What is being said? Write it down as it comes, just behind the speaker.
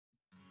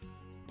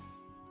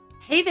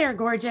Hey there,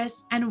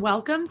 gorgeous, and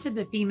welcome to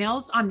the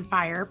Females on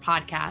Fire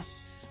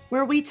podcast,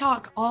 where we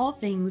talk all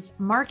things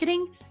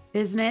marketing,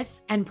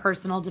 business, and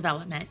personal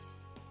development.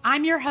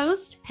 I'm your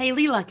host,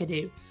 Haley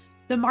Luckadoo,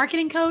 the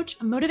marketing coach,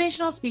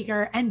 motivational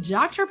speaker, and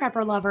Dr.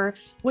 Pepper lover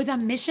with a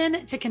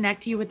mission to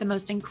connect you with the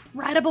most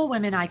incredible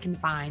women I can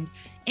find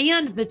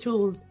and the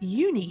tools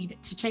you need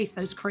to chase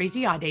those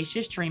crazy,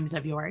 audacious dreams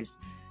of yours.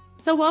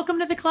 So welcome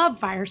to the club,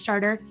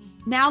 Firestarter.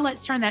 Now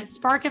let's turn that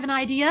spark of an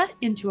idea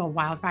into a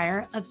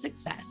wildfire of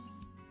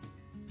success.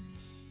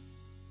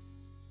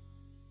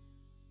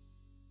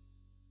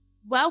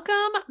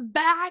 Welcome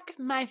back,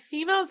 my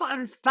females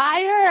on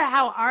fire.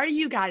 How are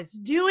you guys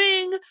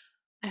doing?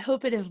 I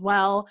hope it is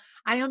well.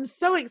 I am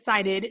so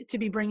excited to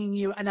be bringing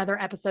you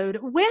another episode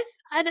with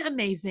an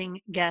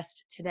amazing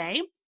guest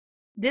today.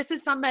 This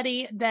is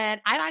somebody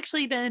that I've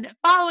actually been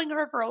following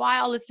her for a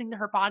while, listening to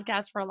her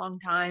podcast for a long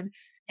time.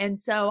 And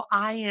so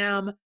I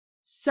am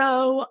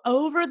so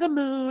over the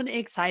moon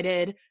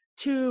excited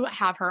to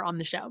have her on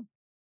the show.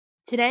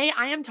 Today,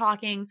 I am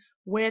talking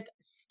with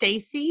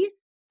Stacy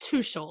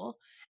Tuschl,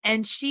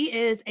 and she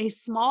is a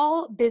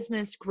small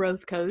business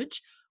growth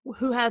coach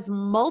who has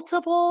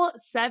multiple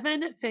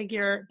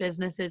seven-figure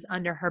businesses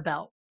under her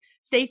belt.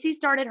 Stacy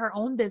started her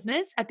own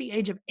business at the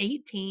age of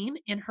 18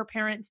 in her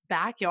parents'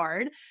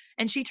 backyard,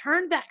 and she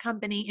turned that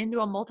company into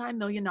a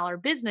multi-million-dollar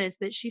business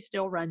that she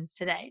still runs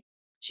today.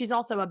 She's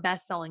also a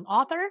best-selling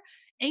author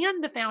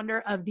and the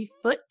founder of the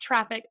Foot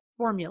Traffic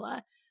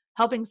Formula,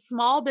 helping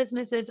small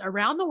businesses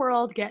around the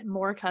world get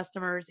more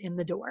customers in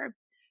the door.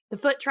 The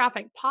Foot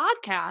Traffic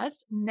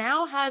podcast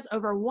now has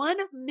over 1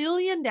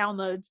 million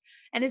downloads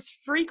and is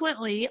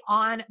frequently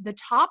on the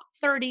top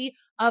 30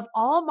 of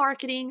all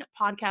marketing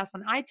podcasts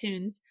on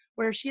iTunes,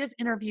 where she has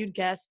interviewed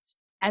guests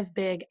as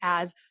big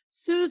as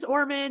Suze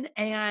Orman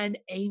and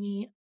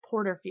Amy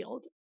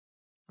Porterfield.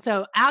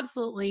 So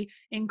absolutely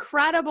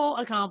incredible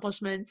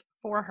accomplishments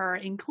for her,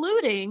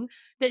 including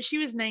that she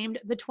was named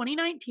the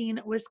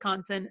 2019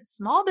 Wisconsin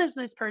Small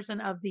Business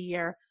Person of the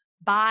Year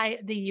by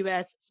the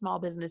U.S. Small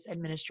Business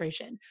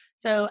Administration.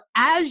 So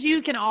as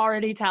you can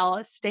already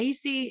tell,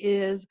 Stacy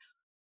is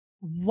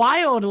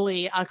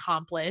wildly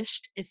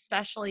accomplished,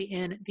 especially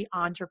in the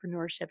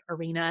entrepreneurship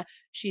arena.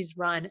 She's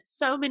run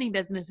so many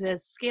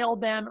businesses,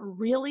 scaled them,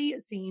 really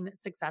seen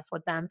success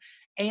with them.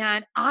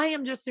 And I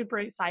am just super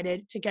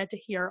excited to get to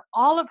hear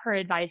all of her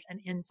advice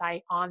and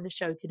insight on the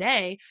show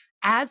today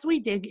as we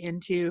dig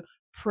into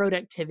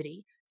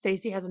productivity.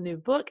 Stacy has a new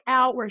book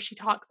out where she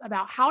talks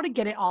about how to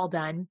get it all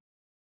done.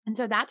 And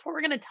so that's what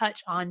we're going to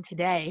touch on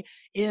today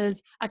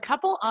is a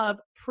couple of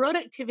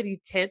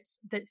productivity tips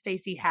that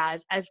Stacy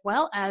has, as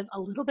well as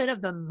a little bit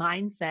of the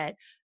mindset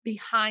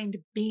behind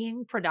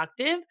being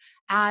productive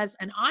as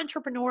an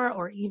entrepreneur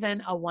or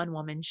even a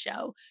one-woman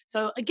show.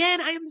 So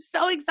again, I am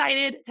so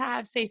excited to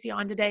have Stacy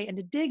on today and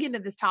to dig into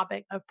this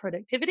topic of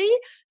productivity.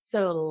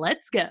 So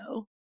let's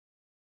go.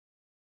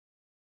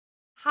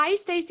 Hi,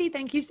 Stacy.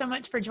 Thank you so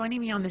much for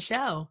joining me on the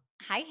show.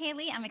 Hi,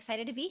 Haley. I'm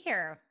excited to be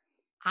here.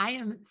 I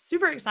am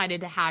super excited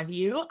to have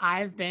you.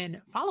 I've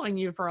been following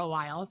you for a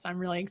while, so I'm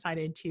really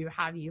excited to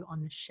have you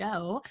on the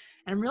show.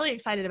 And I'm really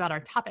excited about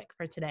our topic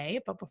for today.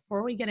 But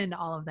before we get into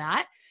all of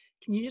that,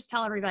 can you just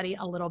tell everybody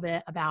a little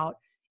bit about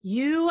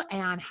you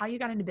and how you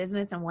got into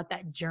business and what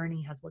that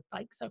journey has looked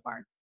like so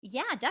far?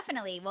 Yeah,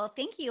 definitely. Well,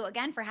 thank you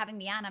again for having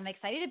me on. I'm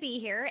excited to be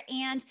here.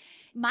 And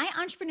my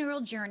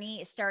entrepreneurial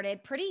journey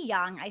started pretty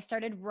young. I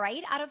started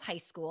right out of high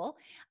school.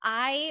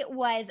 I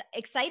was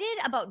excited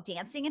about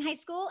dancing in high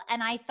school.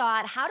 And I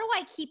thought, how do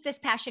I keep this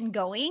passion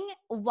going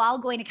while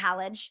going to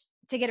college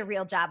to get a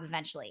real job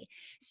eventually?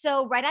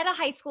 So, right out of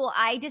high school,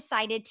 I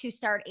decided to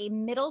start a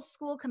middle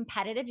school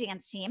competitive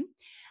dance team.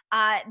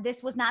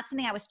 This was not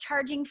something I was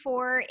charging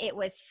for. It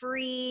was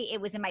free.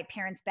 It was in my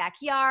parents'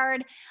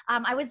 backyard.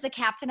 I was the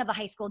captain of the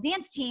high school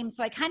dance team.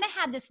 So I kind of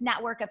had this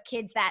network of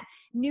kids that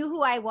knew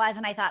who I was.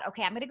 And I thought,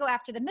 okay, I'm going to go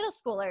after the middle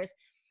schoolers.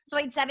 So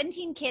I had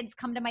 17 kids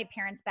come to my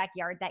parents'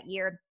 backyard that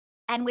year.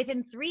 And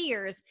within 3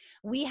 years,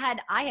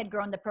 I had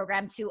grown the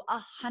program to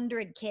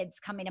 100 kids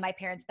coming to my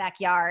parents'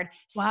 backyard,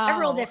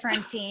 several Wow.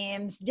 different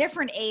teams,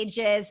 different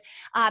ages,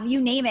 you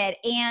name it.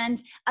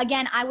 And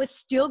again, I was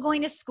still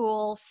going to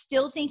school,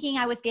 still thinking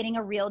I was getting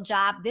a real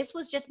job. This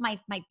was just my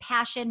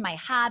passion, my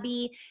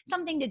hobby,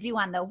 something to do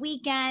on the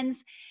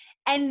weekends.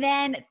 And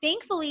then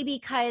thankfully,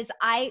 because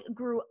I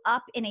grew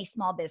up in a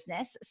small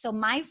business, so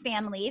my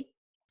family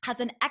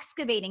has an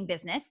excavating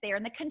business. They're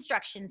in the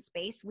construction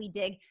space. We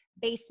dig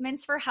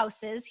basements for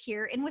houses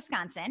here in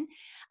Wisconsin.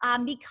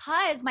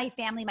 Because my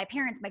family, my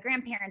parents, my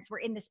grandparents were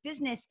in this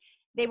business,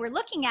 they were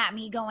looking at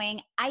me going,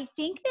 I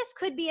think this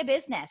could be a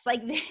business.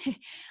 Like,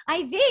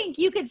 I think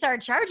you could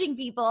start charging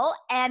people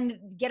and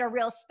get a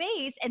real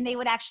space and they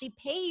would actually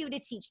pay you to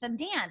teach them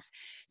dance.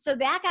 So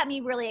that got me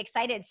really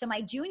excited. So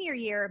my junior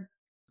year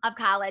of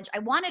college, I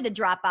wanted to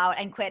drop out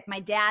and quit. My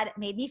dad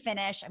made me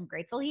finish. I'm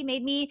grateful he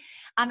made me.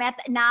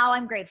 Now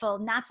I'm grateful,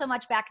 not so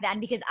much back then,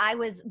 because I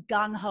was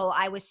gung ho.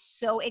 I was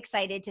so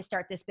excited to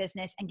start this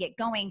business and get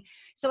going.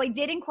 So I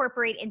did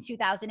incorporate in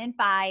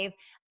 2005.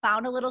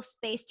 found a little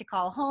space to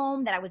call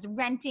home that I was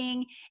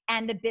renting.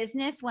 And the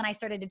business, when I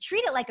started to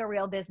treat it like a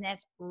real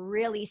business,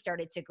 really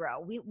started to grow.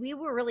 We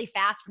were really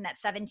fast from that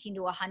 17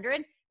 to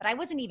 100, but I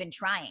wasn't even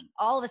trying.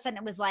 All of a sudden,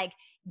 it was like,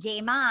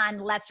 game on,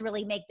 let's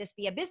really make this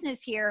be a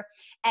business here.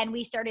 And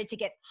we started to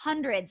get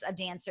hundreds of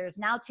dancers.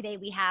 Now, today,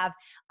 we have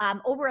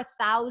over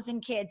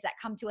 1,000 kids that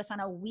come to us on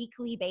a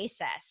weekly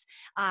basis,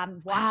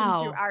 walking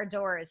through Wow. our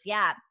doors.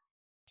 Yeah.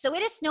 So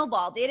it has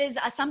snowballed. It is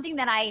something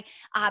that I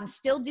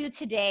still do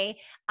today.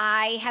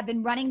 I have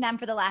been running them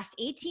for the last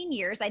 18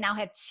 years. I now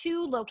have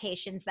 2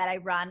 locations that I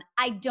run.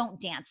 I don't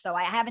dance, though.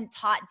 I haven't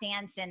taught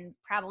dance in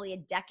probably a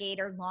decade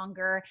or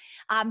longer,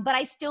 but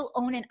I still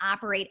own and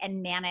operate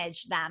and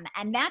manage them.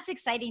 And that's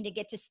exciting to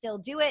get to still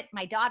do it.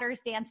 My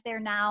daughters dance there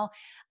now.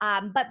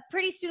 But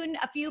pretty soon,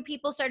 a few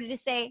people started to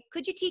say,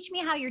 could you teach me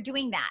how you're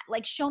doing that?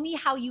 Like, show me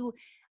how you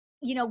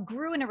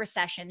grew in a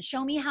recession.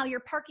 Show me how your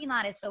parking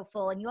lot is so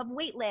full and you have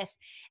wait lists.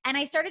 And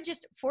I started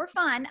just for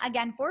fun,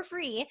 again, for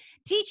free,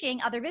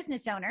 teaching other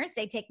business owners.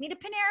 They take me to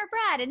Panera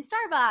Bread and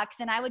Starbucks,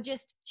 and I would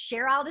just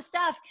share all the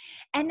stuff.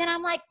 And then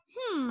I'm like,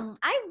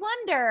 I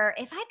wonder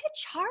if I could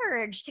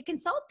charge to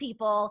consult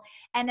people.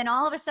 And then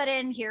all of a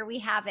sudden, here we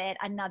have it,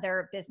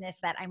 another business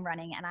that I'm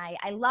running. And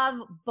I love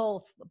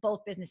both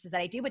businesses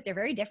that I do, but they're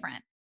very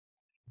different.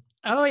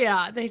 Oh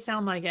yeah, they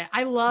sound like it.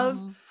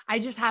 Mhm. I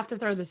just have to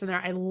throw this in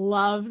there. I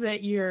love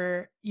that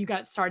you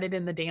got started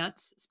in the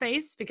dance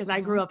space because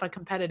I grew Mhm. up a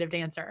competitive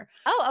dancer.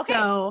 Oh, okay.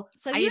 So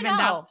So I you even that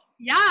know.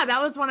 yeah,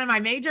 that was one of my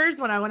majors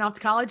when I went off to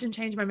college and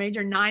changed my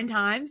major 9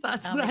 times.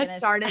 That's Oh what my I goodness.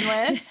 started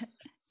with.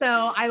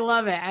 So I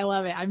love it. I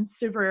love it. I'm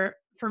super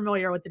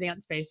familiar with the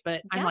dance space,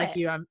 but I'm Got like it.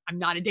 you. I'm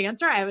not a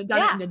dancer. I haven't done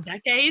it Yeah. in a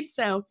decade.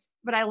 So,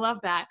 but I love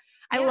that.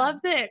 I Yeah.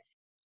 love that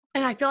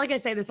and I feel like I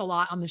say this a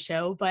lot on the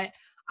show, but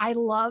I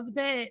love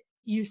that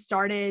you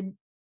started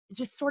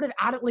just sort of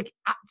out of like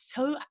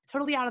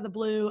totally out of the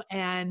blue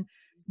and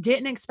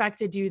didn't expect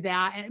to do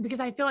that. And because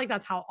I feel like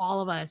that's how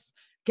all of us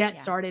get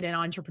Yeah. started in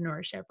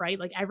entrepreneurship, right?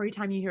 Like every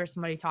time you hear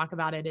somebody talk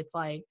about it, it's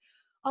like,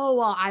 oh,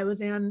 well, I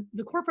was in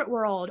the corporate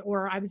world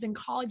or I was in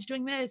college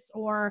doing this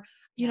or,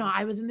 Yeah.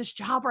 I was in this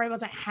job where I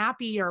wasn't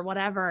happy or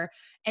whatever.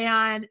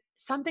 And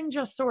something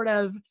just sort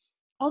of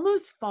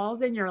almost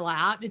falls in your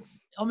lap. It's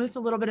almost a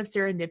little bit of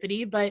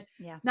serendipity, but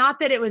Yeah. not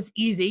that it was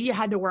easy. You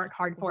had to work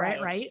hard for it,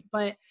 Right. right?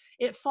 But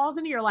it falls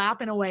into your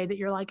lap in a way that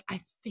you're like, I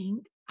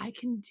think I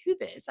can do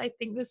this. I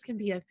think this can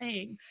be a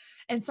thing.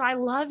 And so I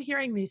love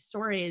hearing these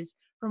stories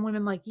from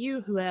women like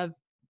you who have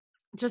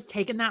just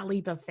taken that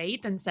leap of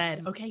faith and said,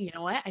 Mhm. okay, you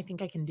know what? I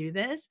think I can do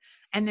this.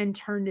 And then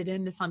turned it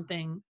into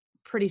something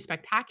pretty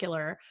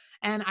spectacular.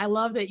 And I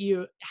love that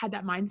you had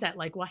that mindset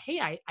like, well, hey,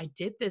 I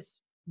did this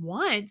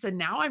once and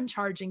now I'm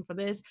charging for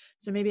this.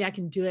 So maybe I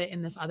can do it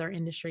in this other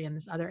industry, in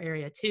this other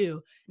area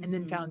too. And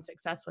then Mhm. found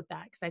success with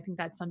that. Cause I think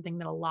that's something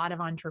that a lot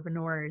of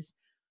entrepreneurs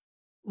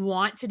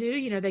want to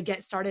do. They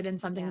get started in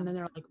something Yeah. and then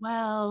they're like,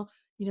 well,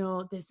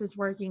 this is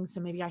working. So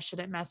maybe I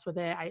shouldn't mess with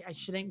it. I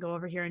shouldn't go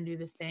over here and do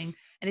this thing.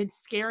 And it's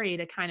scary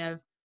to kind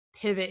of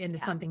pivot into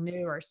Yeah. something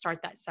new or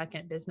start that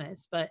second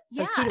business. But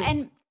so Yeah.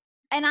 kudos.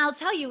 And I'll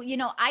tell you,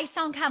 I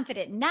sound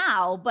confident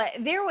now, but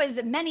there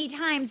was many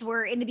times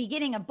where in the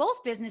beginning of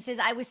both businesses,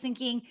 I was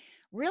thinking,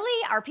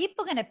 really? Are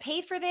people going to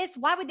pay for this?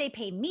 Why would they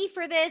pay me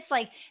for this?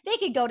 Like they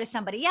could go to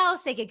somebody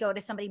else, they could go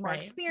to somebody more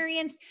Right.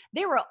 experienced.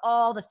 There were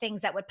all the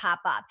things that would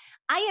pop up.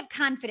 I have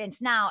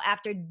confidence now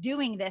after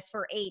doing this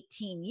for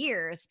 18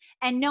 years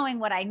and knowing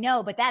what I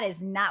know, but that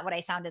is not what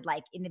I sounded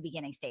like in the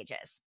beginning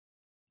stages.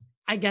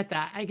 I get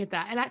that. I get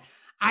that. And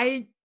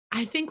I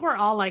I think we're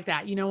all like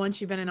that.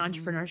 Once you've been in Mhm.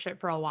 entrepreneurship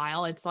for a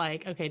while, it's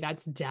like, okay,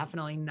 that's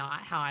definitely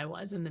not how I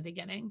was in the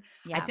beginning.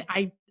 Yeah.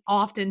 I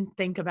often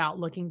think about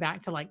looking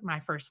back to like my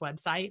first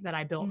website that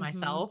I built Mhm.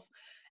 myself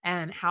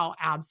and how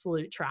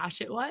absolute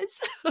trash it was.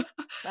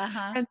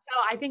 Uh-huh. And so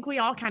I think we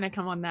all kind of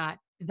come on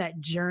that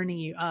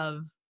journey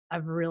of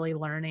really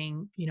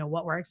learning,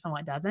 what works and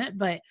what doesn't.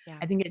 But Yeah.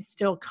 I think it's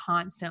still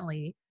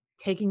constantly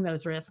taking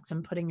those risks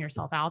and putting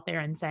yourself out there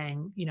and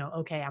saying,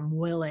 okay, I'm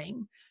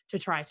willing to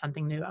try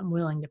something new. I'm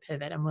willing to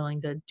pivot. I'm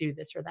willing to do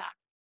this or that.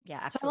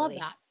 Yeah, So I love absolutely.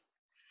 that.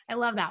 I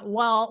love that.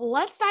 Well,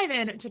 let's dive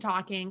into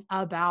talking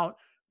about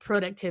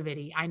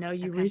productivity. I know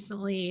you Okay.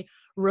 recently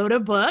wrote a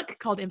book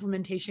called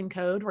Implementation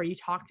Code where you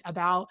talked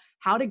about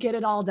how to get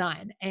it all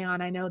done.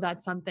 And I know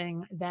that's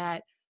something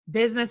that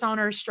business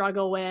owners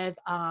struggle with.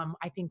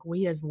 I think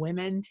we as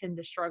women tend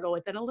to struggle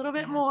with it a little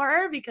bit Yeah.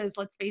 more because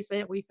let's face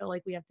it, we feel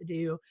like we have to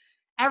do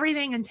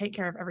everything and take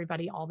care of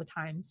everybody all the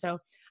time. So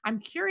I'm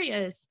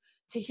curious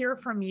to hear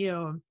from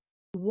you.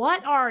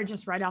 What are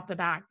just right off the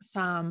bat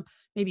some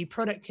maybe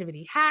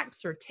productivity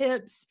hacks or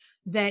tips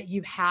that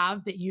you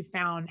have that you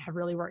found have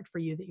really worked for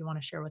you that you want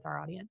to share with our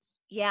audience?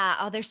 Yeah.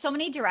 Oh, there's so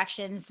many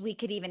directions we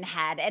could even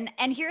head.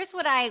 And here's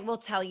what I will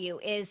tell you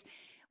is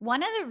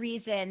one of the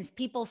reasons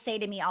people say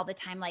to me all the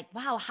time, like,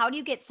 wow, how do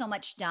you get so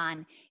much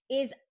done?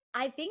 Is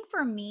I think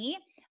for me,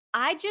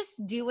 I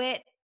just do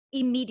it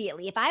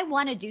immediately. If I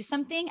want to do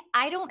something,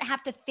 I don't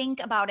have to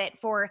think about it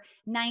for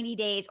 90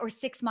 days or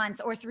 6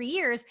 months or 3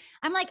 years.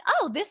 I'm like,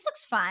 oh, this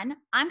looks fun.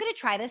 I'm going to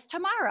try this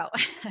tomorrow.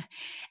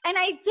 And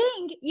I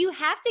think you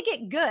have to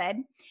get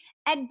good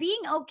at being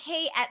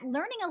okay at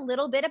learning a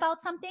little bit about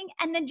something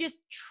and then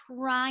just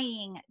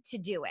trying to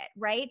do it,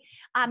 right?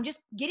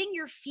 Just getting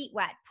your feet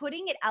wet,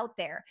 putting it out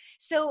there.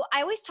 So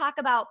I always talk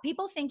about,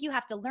 people think you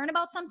have to learn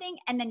about something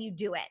and then you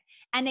do it.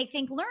 And they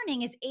think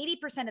learning is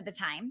 80% of the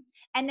time.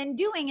 And then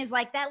doing is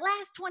like that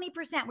last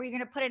 20% where you're going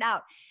to put it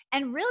out.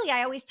 And really,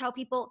 I always tell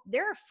people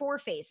there are 4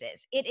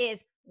 phases. It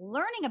is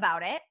learning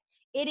about it.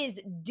 It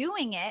is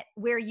doing it,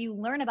 where you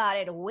learn about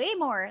it way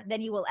more than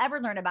you will ever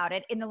learn about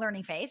it in the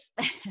learning phase.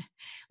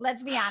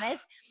 Let's be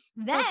honest.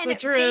 That's Then the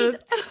truth.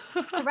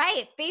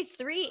 right, phase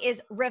 3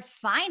 is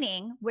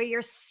refining, where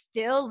you're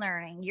still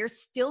learning. You're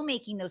still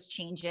making those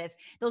changes,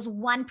 those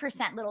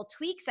 1% little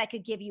tweaks that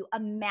could give you a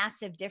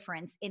massive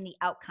difference in the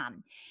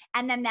outcome.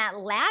 And then that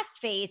last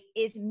phase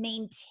is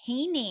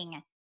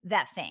maintaining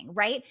that thing,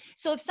 right?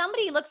 So if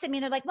somebody looks at me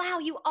and they're like, wow,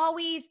 you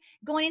always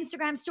go on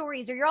Instagram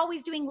stories or you're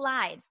always doing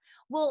lives.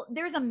 Well,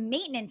 there's a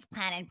maintenance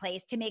plan in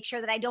place to make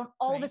sure that I don't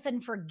all of a Right. sudden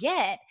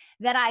forget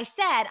that I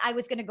said I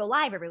was going to go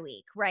live every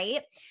week,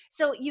 right?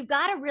 So you've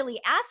got to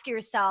really ask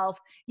yourself,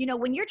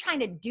 when you're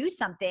trying to do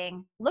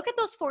something, look at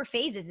those 4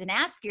 phases and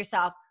ask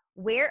yourself,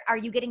 where are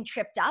you getting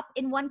tripped up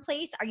in one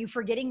place? Are you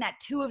forgetting that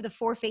 2 of the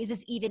 4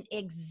 phases even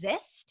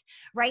exist?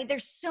 Right?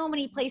 There's so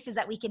many places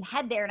that we can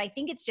head there. And I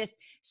think it's just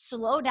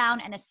slow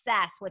down and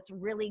assess what's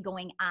really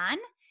going on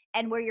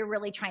and where you're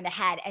really trying to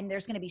head. And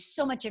there's going to be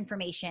so much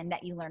information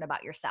that you learn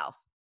about yourself.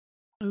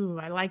 Ooh,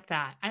 I like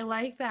that. I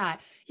like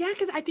that. Yeah,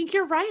 because I think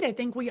you're right. I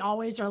think we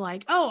always are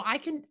like, oh, I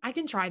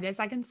can try this.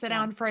 I can sit Yeah.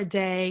 down for a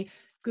day,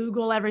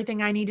 Google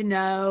everything I need to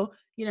know,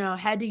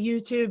 head to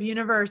YouTube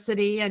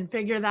University and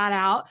figure that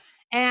out.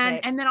 And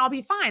Right. and then I'll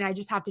be fine. I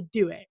just have to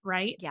do it,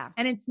 right? Yeah.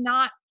 And it's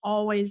not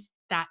always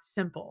that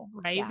simple,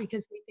 right? Yeah.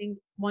 Because we think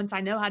once I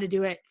know how to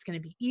do it, it's going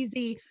to be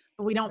easy,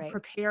 but we don't Right.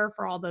 prepare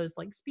for all those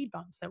like speed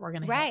bumps that we're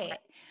going to hit, Right. right?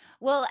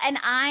 Well, and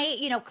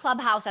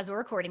Clubhouse, as we're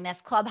recording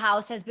this,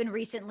 Clubhouse has been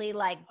recently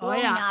like Oh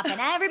blowing yeah. up and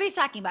everybody's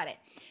talking about it.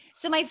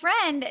 So my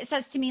friend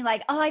says to me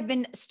like, "Oh, I've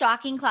been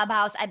stalking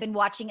Clubhouse. I've been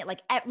watching it, like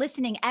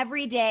listening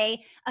every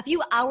day, a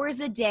few hours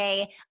a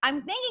day.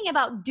 I'm thinking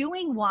about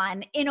doing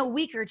one in a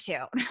week or two."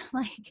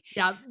 Like,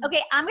 Yeah.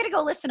 okay, I'm going to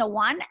go listen to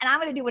one and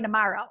I'm going to do one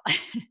tomorrow.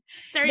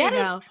 There you that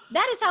is go.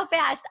 that is how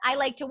fast I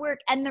like to work.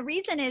 And the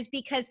reason is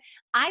because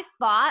I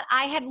thought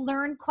I had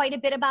learned quite a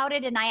bit about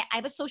it. And I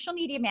have a social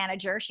media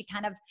manager. She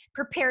kind of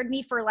prepared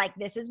me for like,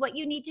 this is what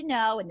you need to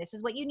know and this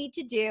is what you need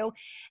to do.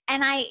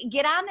 And I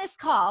get on this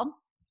call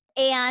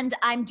and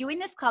I'm doing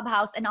this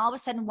Clubhouse, and all of a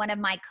sudden one of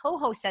my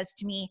co-hosts says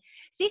to me,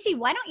 "Stacey,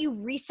 why don't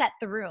you reset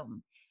the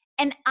room?"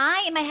 And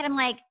in my head, I'm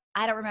like,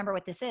 I don't remember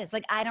what this is.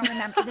 Like, I don't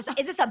remember.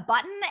 Is this a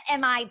button?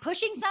 Am I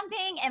pushing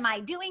something? Am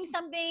I doing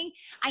something?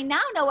 I now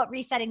know what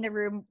resetting the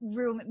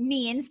room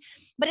means,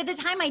 but at the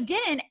time I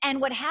didn't. And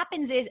what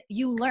happens is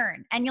you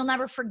learn and you'll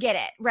never forget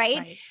it, right?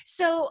 Right.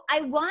 So I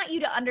want you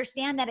to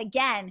understand that,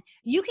 again,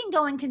 you can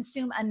go and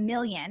consume a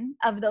million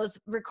of those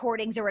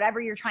recordings or whatever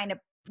you're trying to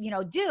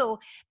do,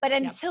 but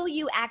Yep. until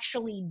you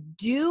actually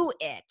do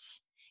it,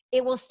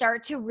 it will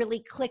start to really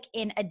click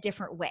in a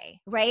different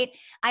way, right?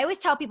 I always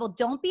tell people,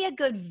 don't be a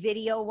good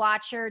video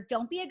watcher,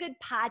 don't be a good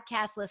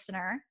podcast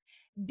listener,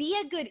 be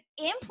a good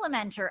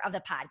implementer of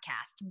the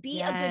podcast,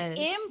 be a good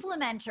Yes.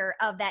 implementer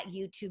of that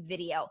YouTube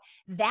video.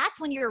 That's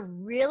when you're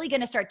really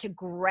going to start to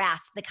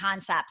grasp the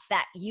concepts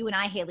that you and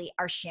I, Haley,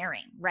 are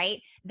sharing, right?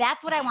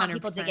 That's what I want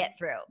people to 100%. get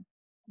through.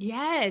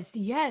 Yes,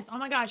 yes. Oh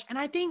my gosh. And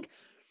I think,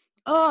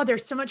 oh,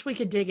 there's so much we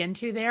could dig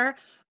into there.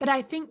 But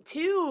I think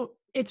too,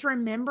 it's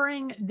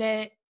remembering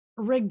that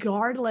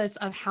regardless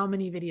of how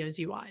many videos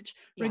you watch,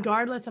 Yeah.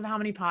 regardless of how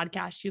many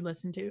podcasts you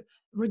listen to,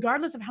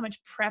 regardless of how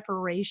much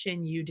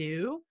preparation you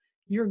do,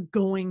 you're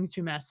going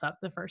to mess up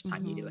the first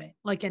time you do Hmm. it.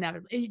 Like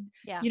inevitably.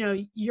 Yeah.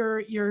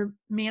 Your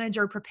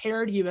manager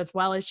prepared you as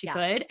well as she Yeah.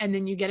 could. And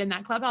then you get in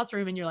that clubhouse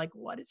room and you're like,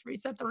 what is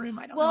reset the room?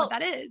 I don't know what Well,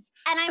 that is.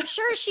 and I'm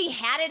sure she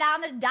had it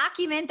on the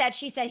document that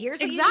she said,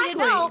 here's what you need to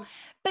know, Exactly.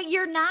 but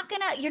you're not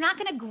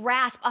gonna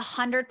grasp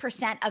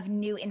 100% of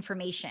new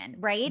information,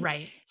 right?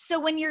 Right. So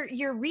when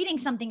you're reading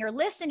something or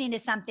listening to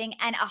something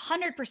and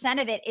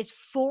 100% of it is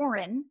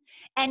foreign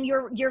and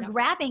you're Yep.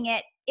 grabbing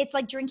it, it's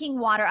like drinking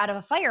water out of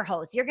a fire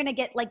hose. You're gonna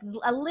get like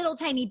a little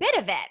tiny bit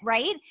of it,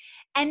 right?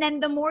 And then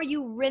the more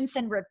you rinse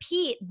and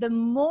repeat, the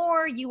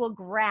more you will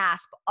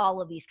grasp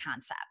all of these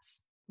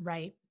concepts.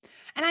 Right.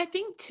 And I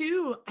think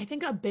too, I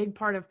think a big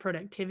part of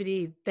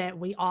productivity that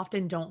we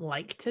often don't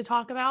like to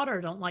talk about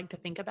or don't like to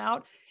think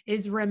about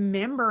is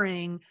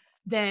remembering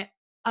that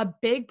a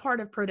big part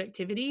of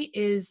productivity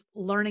is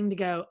learning to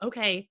go,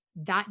 okay,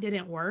 that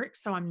didn't work.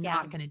 So I'm Yeah.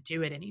 not going to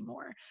do it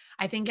anymore.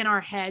 I think in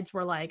our heads,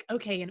 we're like,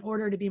 okay, in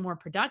order to be more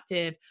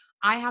productive,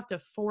 I have to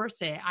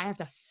force it. I have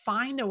to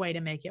find a way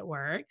to make it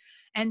work.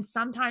 And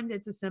sometimes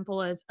it's as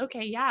simple as,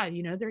 okay, yeah,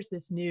 there's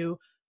this new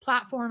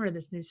platform or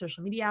this new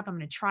social media app. I'm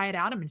going to try it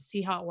out. I'm going to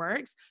see how it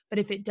works. But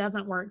if it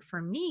doesn't work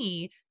for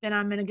me, then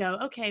I'm going to go,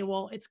 okay,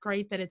 well, it's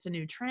great that it's a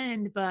new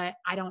trend, but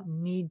I don't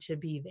need to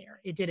be there.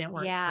 It didn't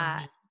work for Yeah.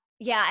 me.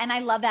 Yeah. And I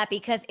love that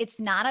because it's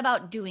not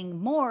about doing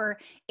more.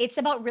 It's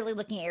about really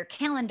looking at your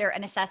calendar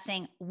and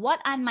assessing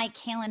what on my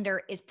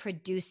calendar is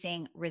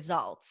producing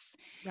results.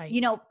 Right.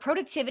 You know,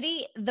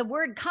 productivity, the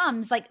word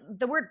comes like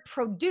the word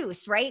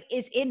produce, right?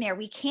 Is in there.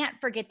 We can't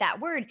forget that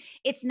word.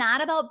 It's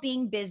not about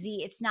being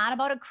busy. It's not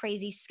about a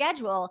crazy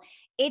schedule.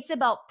 It's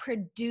about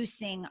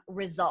producing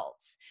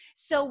results.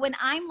 So when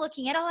I'm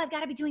looking at, oh, I've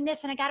got to be doing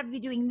this and I got to be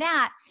doing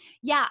that,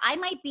 yeah, I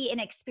might be in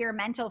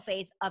experimental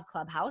phase of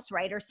Clubhouse,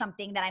 right? Or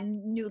something that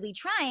I'm newly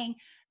trying,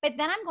 but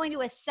then I'm going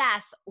to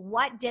assess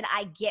what did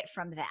I get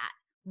from that?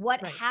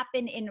 What Right.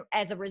 happened in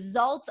as a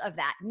result of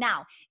that?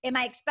 Now, am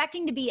I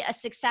expecting to be a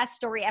success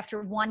story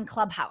after one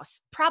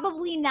Clubhouse?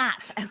 Probably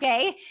not,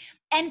 okay?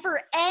 And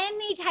for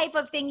any type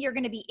of thing you're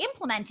going to be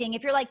implementing,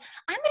 if you're like,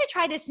 I'm going to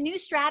try this new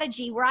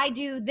strategy where I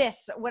do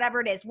this,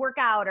 whatever it is,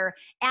 workout or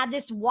add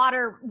this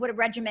water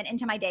regimen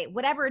into my day,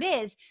 whatever it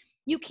is,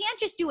 you can't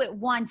just do it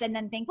once and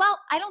then think, well,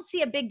 I don't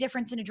see a big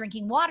difference in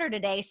drinking water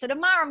today. So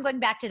tomorrow I'm going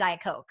back to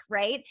Diet Coke,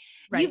 right?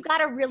 You've Right. got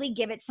to really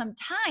give it some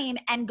time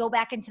and go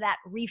back into that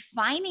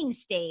refining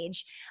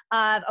stage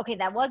of, okay,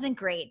 that wasn't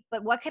great,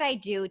 but what could I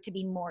do to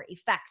be more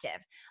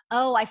effective?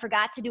 Oh, I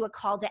forgot to do a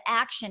call to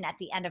action at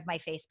the end of my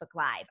Facebook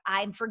Live.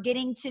 I'm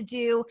forgetting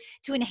to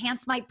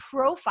enhance my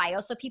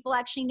profile so people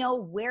actually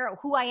know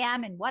who I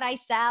am and what I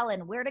sell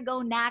and where to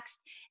go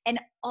next and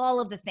all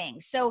of the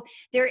things. So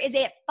there is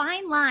a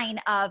fine line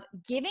of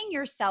giving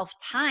yourself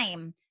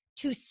time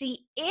to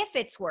see if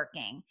it's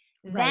working.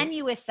 Then Right.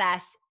 you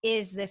assess,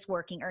 is this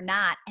working or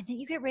not? And then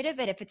you get rid of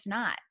it if it's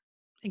not.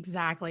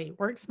 Exactly.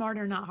 Work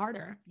smarter, not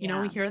harder. We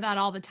Yeah. hear that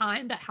all the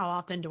time, but how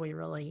often do we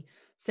really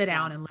sit Yeah.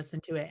 down and listen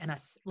to it and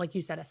like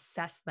you said,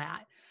 assess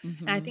that?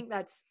 And I Hmm. think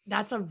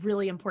that's a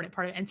really important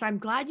part of it. And so I'm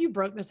glad you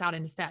broke this out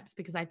into steps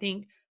because I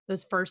think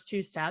those first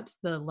two steps,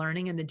 the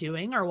learning and the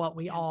doing, are what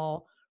we Yeah.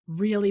 all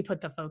really put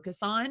the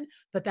focus on,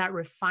 but that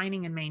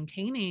refining and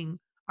maintaining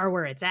are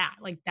where it's at.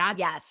 Like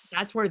Yes.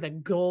 that's where the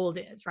gold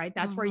is, right?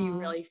 That's where you Hmm.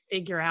 really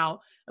figure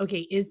out, okay,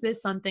 is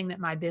this something that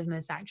my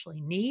business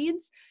actually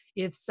needs?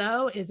 If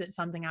so, is it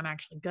something I'm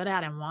actually good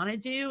at and want to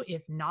do?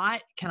 If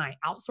not, can I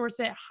outsource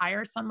it,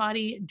 hire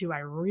somebody? Do I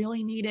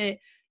really need it?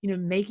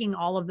 Making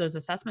all of those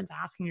assessments,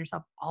 asking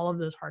yourself all of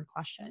those hard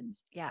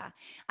questions. Yeah.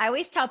 I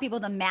always tell people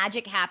the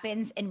magic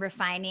happens in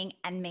refining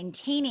and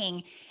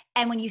maintaining.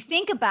 And when you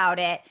think about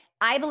it,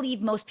 I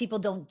believe most people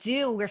don't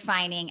do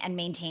refining and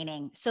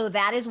maintaining. So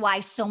that is why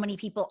so many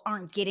people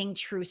aren't getting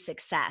true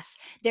success.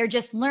 They're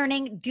just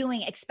learning,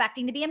 doing,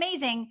 expecting to be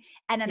amazing,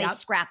 and then they Yep.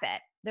 scrap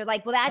it. They're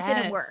like, well, that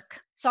didn't Yes.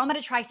 work. So I'm going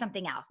to try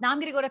something else. Now I'm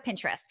going to go to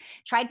Pinterest.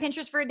 Tried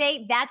Pinterest for a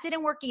day. That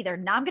didn't work either.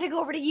 Now I'm going to go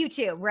over to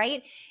YouTube,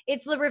 right?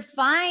 It's the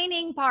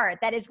refining part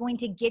that is going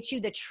to get you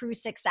the true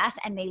success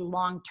and the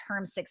long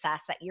term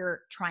success that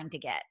you're trying to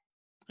get.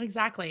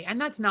 Exactly.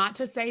 And that's not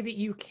to say that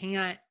you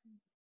can't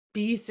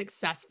be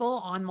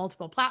successful on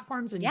multiple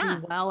platforms and do Yeah.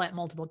 well at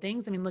multiple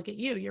things. I mean, look at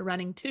you. You're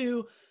running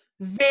two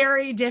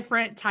very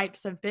different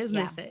types of Yeah.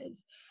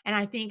 businesses. And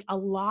I think a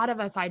lot of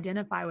us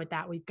identify with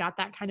that. We've got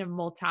that kind of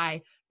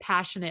multi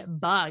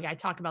passionate bug. I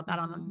talk about that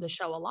on Hmm. the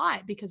show a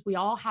lot because we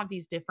all have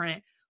these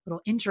different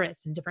little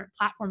interests and different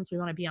platforms we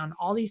want to be on,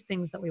 all these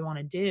things that we want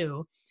to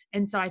do.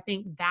 And so I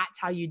think that's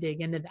how you dig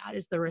into that,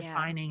 is the Yeah.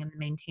 refining and the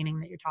maintaining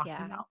that you're talking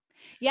Yeah. about.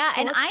 Yeah,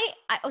 So and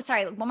let's, oh,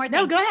 sorry, one more no,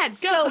 thing. go ahead.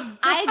 Go. So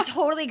I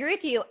totally agree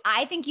with you.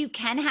 I think you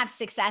can have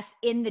success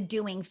in the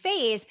doing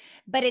phase,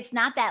 but it's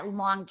not that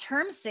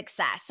long-term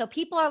success. So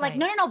people are like,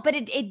 no, Right. no, no, but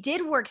it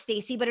did work,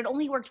 Stacy, but it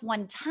only worked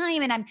one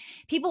time. And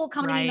people will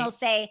come to me and they'll Right.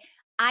 say,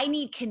 I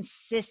need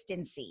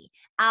consistency.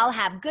 I'll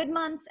have good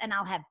months and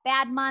I'll have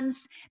bad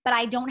months, but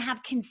I don't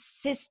have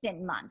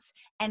consistent months.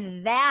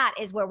 And that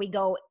is where we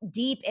go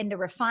deep into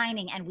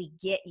refining and we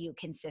get you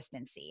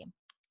consistency.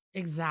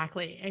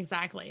 Exactly,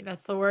 exactly.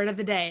 That's the word of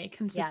the day, Yes.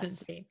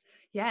 consistency.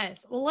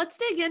 Yes. Well, let's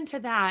dig into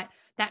that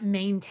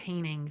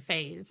maintaining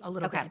phase a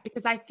little Okay. bit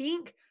because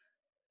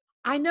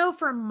I know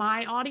for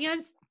my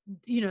audience,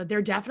 they've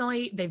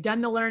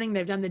done the learning,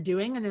 they've done the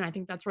doing, and then I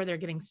think that's where they're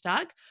getting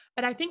stuck.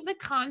 But I think the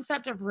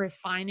concept of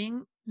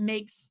refining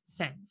makes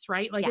sense,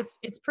 right? Like Yeah.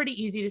 it's pretty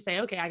easy to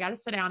say, okay, I got to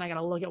sit down, I got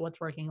to look at what's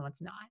working and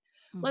what's not.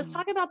 Let's Hmm.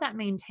 talk about that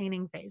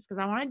maintaining phase because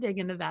I want to dig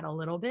into that a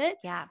little bit.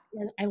 Yeah.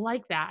 And I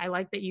like that. I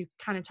like that you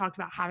kind of talked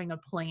about having a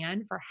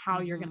plan for how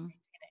you're going to Hmm.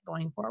 maintain it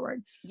going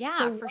forward. So, Yeah,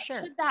 for what sure.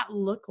 should that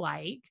look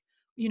like?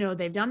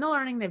 They've done the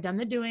learning, they've done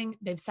the doing,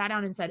 they've sat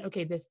down and said,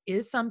 okay, this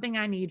is something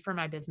I need for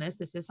my business.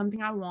 This is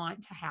something I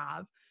want to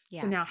have. So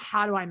Yeah. now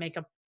how do I make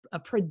a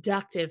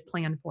productive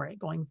plan for it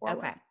going Okay.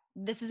 forward?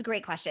 This is a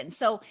great question.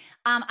 So,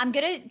 I'm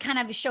going to kind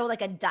of show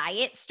like a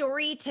diet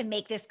story to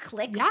make this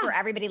click for Yeah.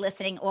 everybody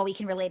listening, or we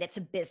can relate it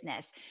to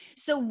business.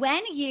 So,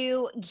 when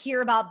you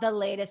hear about the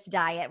latest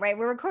diet, right?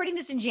 We're recording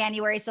this in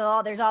January.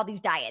 So, there's all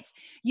these diets.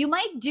 You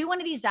might do one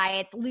of these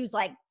diets, lose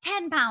like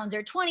 10 pounds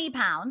or 20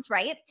 pounds,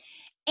 right?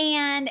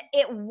 and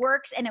it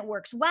works and it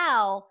works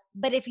well.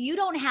 But if you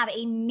don't have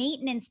a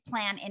maintenance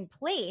plan in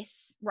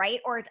place, right,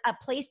 or a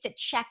place to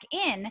check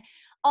in,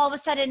 all of a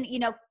sudden,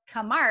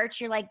 come March,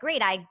 you're like,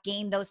 great, I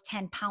gained those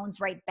 10 pounds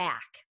right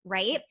back,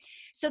 right?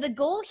 So the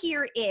goal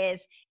here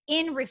is,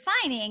 in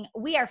refining,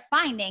 we are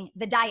finding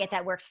the diet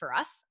that works for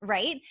us,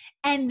 right?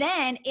 And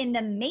then in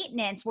the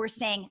maintenance, we're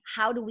saying,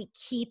 how do we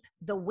keep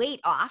the weight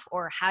off,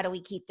 or how do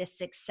we keep the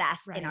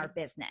success in our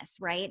business,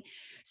 right?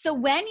 So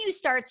when you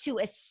start to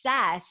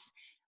assess,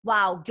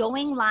 wow,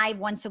 going live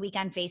once a week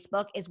on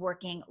Facebook is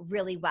working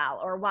really well,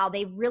 or wow,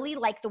 they really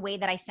like the way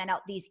that I send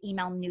out these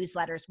email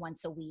newsletters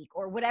once a week,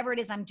 or whatever it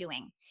is I'm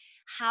doing.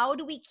 How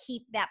do we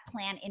keep that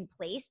plan in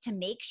place to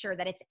make sure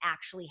that it's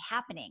actually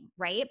happening,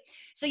 right?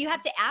 So you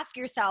have to ask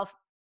yourself,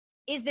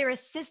 is there a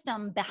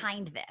system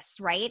behind this,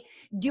 right?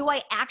 Do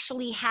I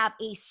actually have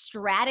a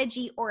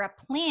strategy or a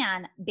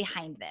plan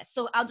behind this?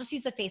 So I'll just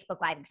use the Facebook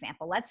Live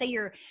example. Let's say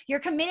you're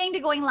committing to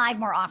going live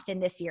more often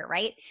this year,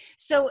 right?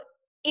 So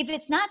if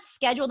it's not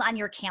scheduled on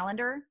your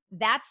calendar,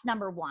 that's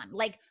number one.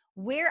 Like,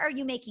 where are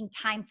you making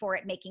time for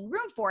it, making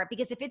room for it?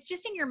 Because if it's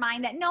just in your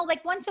mind that, no,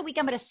 like once a week,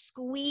 I'm going to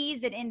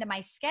squeeze it into my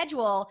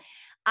schedule,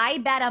 I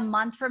bet a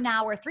month from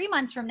now or 3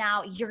 months from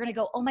now, you're going to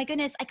go, oh my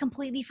goodness, I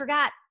completely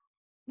forgot.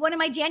 One of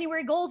my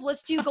January goals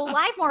was to go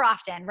live more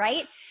often,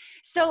 right?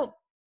 So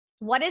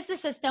what is the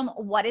system?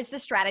 What is the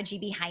strategy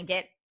behind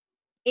it?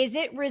 Is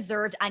it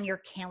reserved on your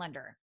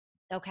calendar?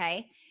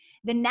 Okay.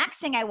 The next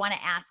thing I want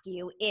to ask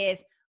you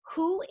is,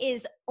 who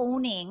is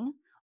owning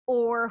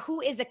or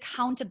who is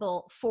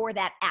accountable for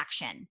that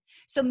action?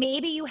 So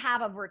maybe you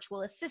have a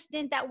virtual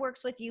assistant that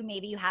works with you.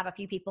 Maybe you have a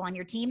few people on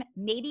your team.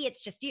 Maybe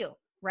it's just you,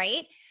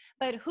 right?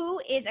 But who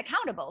is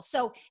accountable?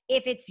 So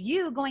if it's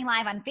you going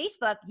live on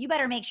Facebook, you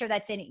better make sure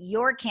that's in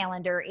your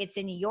calendar. It's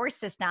in your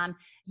system.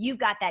 You've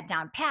got that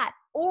down pat.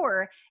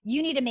 Or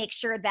you need to make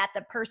sure that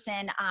the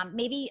person,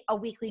 maybe a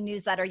weekly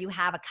newsletter, you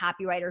have a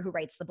copywriter who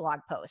writes the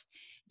blog post.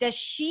 Does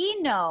she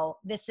know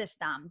the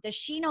system? Does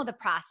she know the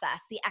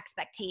process, the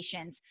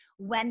expectations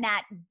when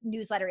that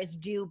newsletter is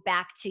due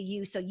back to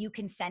you so you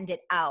can send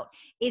it out?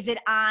 Is it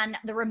on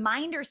the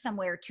reminder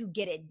somewhere to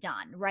get it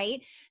done,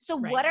 right? So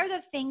what are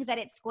the things that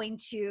it's going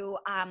to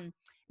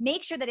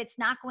make sure that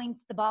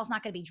the ball's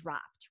not going to be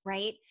dropped,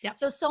 right? Yep.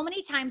 So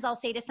many times I'll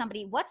say to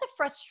somebody, what's a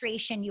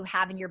frustration you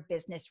have in your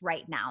business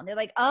right now? And they're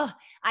like, oh,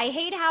 I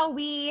hate how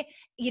we,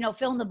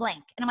 fill in the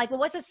blank. And I'm like, well,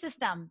 what's a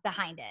system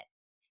behind it?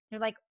 They're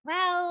like,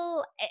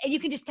 well, and you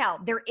can just tell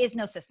there is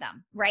no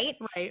system, right?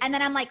 And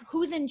then I'm like,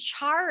 who's in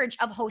charge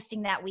of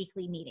hosting that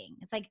weekly meeting?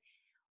 It's like,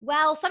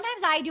 well,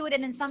 sometimes I do it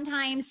and then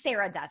sometimes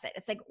Sarah does it.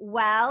 It's like,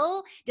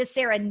 well, does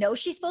Sarah know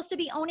she's supposed to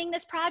be owning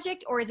this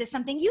project, or is it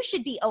something you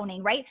should be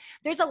owning, right?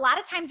 There's a lot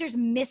of times there's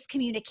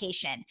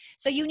miscommunication.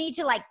 So you need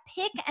to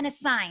pick and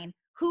assign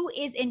who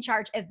is in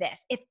charge of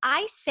this. If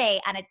I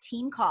say on a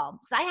team call,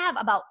 because I have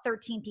about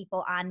 13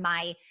 people on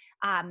my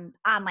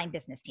online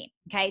business team.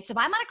 Okay. So if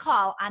I'm on a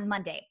call on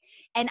Monday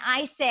and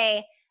I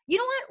say, you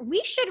know what,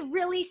 we should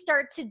really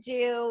start to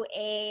do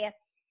a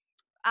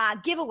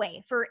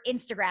giveaway for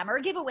Instagram or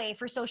a giveaway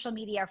for social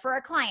media for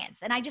our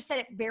clients. And I just said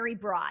it very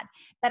broad,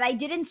 but I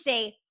didn't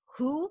say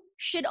who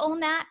should own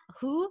that,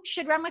 who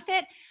should run with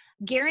it.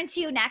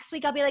 Guarantee you next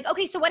week, I'll be like,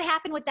 okay, so what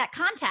happened with that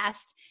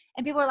contest?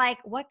 And people are like,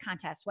 what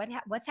contest?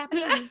 What's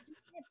happening?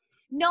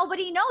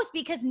 Nobody knows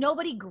because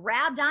nobody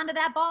grabbed onto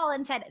that ball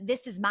and said,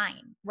 this is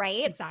mine,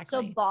 right? Exactly.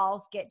 So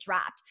balls get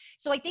dropped.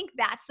 So I think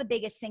that's the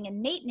biggest thing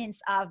in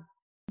maintenance of,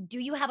 do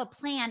you have a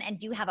plan and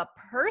do you have a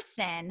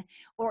person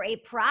or a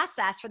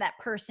process for that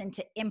person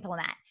to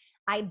implement?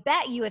 I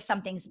bet you if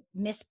something's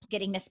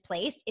getting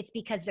misplaced, it's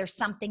because there's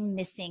something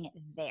missing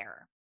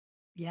there.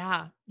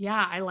 Yeah.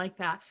 Yeah. I like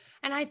that.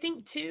 And I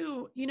think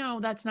too,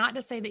 that's not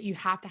to say that you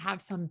have to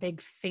have some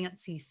big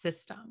fancy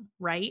system,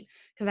 right?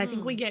 Because I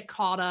think we get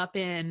caught up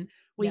in,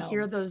 we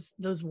hear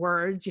those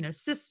words,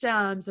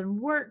 systems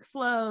and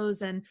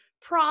workflows and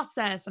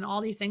process and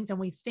all these things. And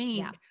we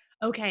think,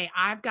 okay,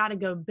 I've got to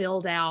go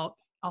build out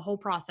a whole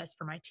process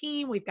for my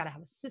team. We've got to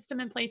have a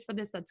system in place for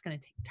this. That's going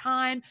to take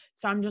time.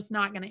 So I'm just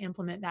not going to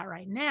implement that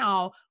right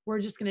now. We're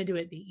just going to do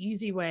it the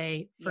easy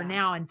way for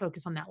now and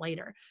focus on that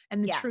later.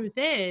 And the truth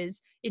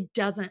is, it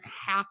doesn't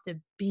have to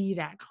be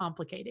that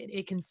complicated.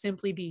 It can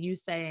simply be you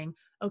saying,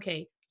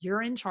 okay,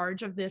 you're in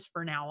charge of this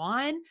for now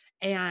on.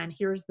 And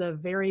here's the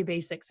very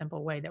basic,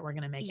 simple way that we're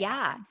going to make it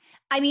happen.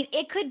 I mean,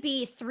 it could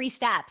be 3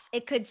 steps.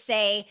 It could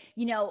say,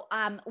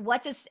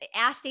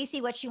 ask Stacy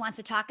what she wants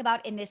to talk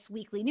about in this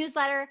weekly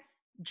newsletter.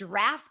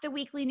 Draft the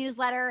weekly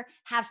newsletter,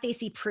 have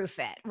Stacy proof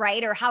it,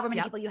 right? Or however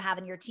many people you have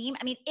in your team.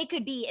 I mean, it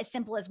could be as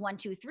simple as 1,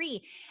 2,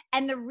 3.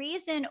 And the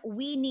reason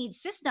we need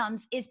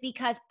systems is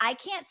because I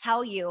can't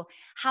tell you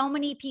how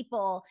many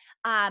people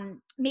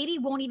maybe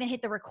won't even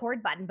hit the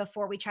record button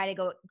before we try to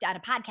go down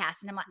a podcast.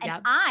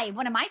 And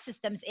one of my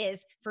systems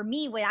is for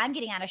me when I'm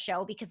getting on a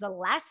show, because the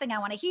last thing I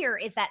want to hear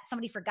is that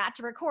somebody forgot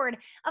to record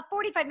a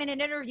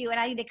 45-minute interview and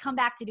I need to come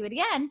back to do it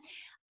again.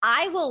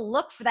 I will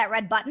look for that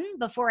red button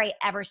before I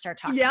ever start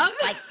talking. Yep.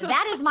 Like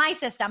that is my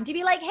system to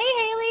be like, hey,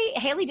 Haley.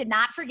 Haley did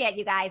not forget,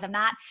 you guys. I'm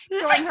not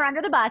throwing her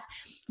under the bus.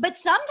 But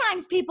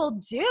sometimes people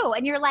do.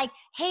 And you're like,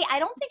 hey, I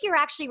don't think you're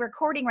actually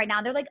recording right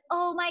now. They're like,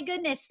 oh my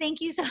goodness,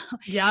 thank you so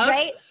Yep.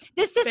 right?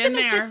 This system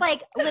is there. just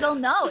like little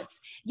notes.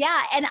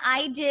 Yeah. And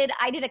I did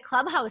a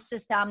Clubhouse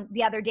system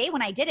the other day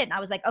when I did it. And I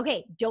was like,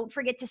 okay, don't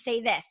forget to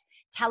say this.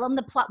 Tell them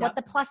what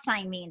the plus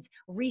sign means.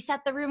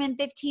 Reset the room in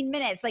 15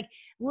 minutes. Like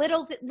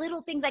little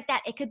things like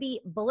that. It could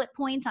be bullet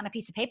points on a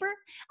piece of paper.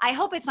 I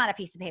hope it's not a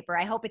piece of paper.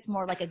 I hope it's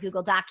more like a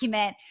Google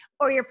document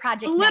or your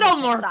project. A little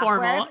more software.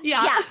 formal.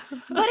 Yeah.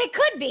 But it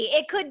could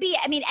be.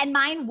 I mean, and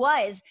mine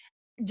was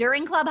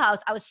during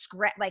Clubhouse, I was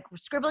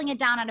scribbling it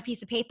down on a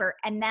piece of paper,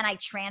 and then I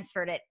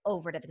transferred it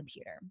over to the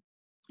computer.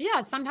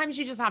 Yeah, sometimes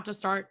you just have to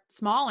start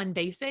small and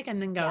basic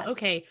and then go,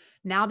 okay,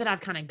 now that I've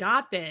kind of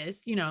got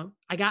this,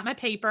 I got my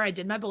paper, I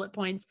did my bullet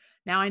points.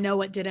 Now I know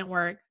what didn't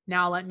work.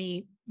 Now let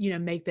me,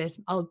 make this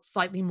a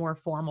slightly more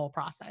formal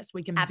process.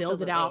 We can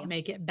build it out,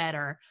 make it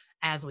better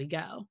as we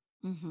go.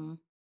 Mm-hmm.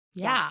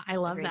 Yeah, I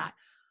love that.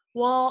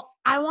 Well,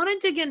 I want to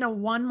dig into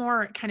one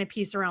more kind of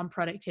piece around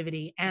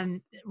productivity,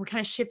 and we're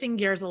kind of shifting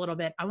gears a little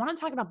bit. I want to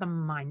talk about the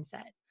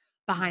mindset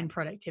behind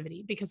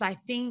productivity, because I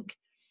think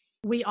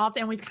we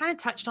often, and we've kind of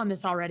touched on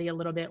this already a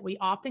little bit, we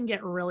often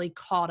get really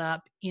caught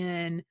up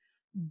in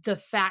the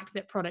fact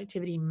that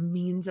productivity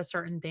means a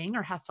certain thing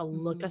or has to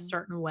look a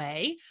certain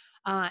way.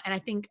 And I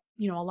think,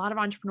 a lot of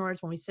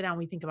entrepreneurs, when we sit down,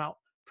 we think about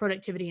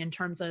productivity in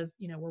terms of,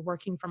 we're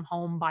working from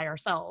home by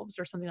ourselves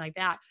or something like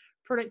that.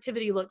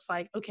 Productivity looks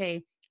like,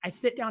 okay, I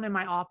sit down in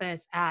my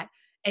office at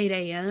 8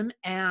 a.m.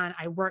 and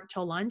I work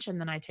till lunch, and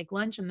then I take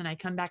lunch, and then I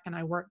come back and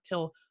I work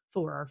till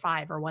 4 or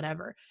 5 or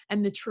whatever.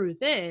 And the truth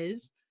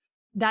is,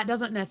 that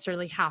doesn't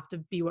necessarily have to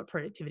be what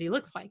productivity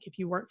looks like. If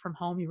you work from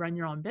home, you run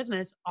your own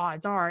business,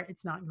 odds are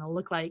it's not going to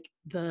look like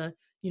the,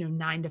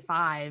 9 to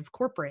 5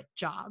 corporate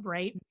job,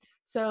 right?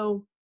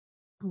 So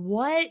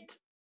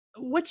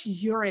what's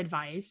your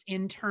advice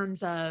in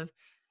terms of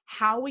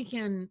how we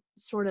can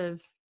sort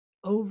of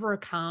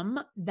overcome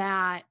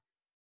that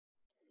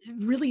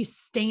really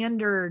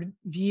standard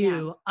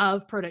view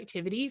of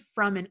productivity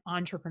from an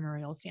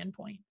entrepreneurial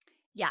standpoint?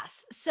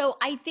 Yes. So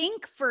I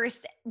think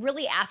first,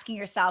 really asking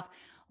yourself,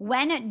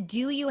 when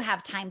do you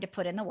have time to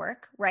put in the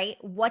work, right?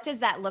 What does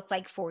that look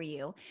like for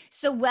you?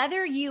 So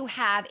whether you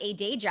have a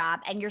day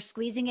job and you're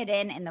squeezing it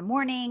in the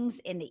mornings,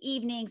 in the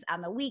evenings, on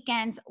the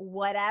weekends,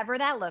 whatever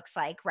that looks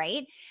like,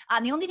 right?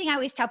 The only thing I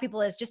always tell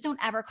people is just don't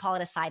ever call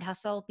it a side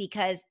hustle,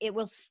 because it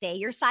will stay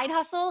your side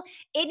hustle.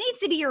 It needs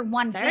to be your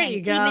one There thing.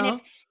 you go.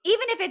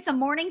 Even if it's a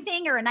morning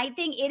thing or a night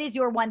thing, it is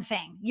your one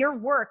thing. Your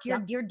work,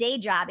 your day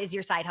job is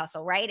your side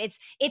hustle, right?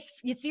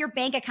 It's your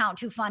bank account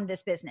to fund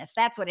this business.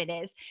 That's what it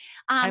is.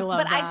 I love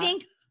that. I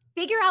think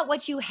figure out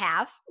what you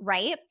have,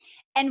 right?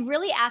 And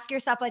really ask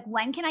yourself, like,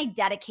 when can I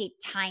dedicate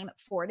time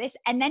for this?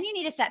 And then you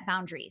need to set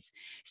boundaries.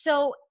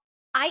 So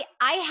I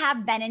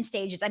have been in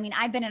stages. I mean,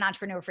 I've been an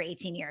entrepreneur for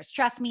 18 years.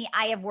 Trust me,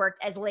 I have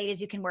worked as late as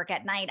you can work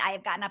at night. I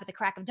have gotten up at the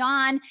crack of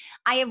dawn.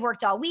 I have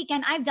worked all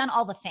weekend. I've done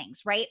all the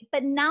things, right?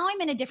 But now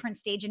I'm in a different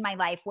stage in my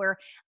life where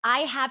I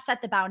have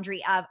set the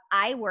boundary of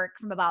I work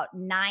from about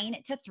 9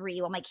 to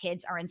 3 while my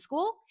kids are in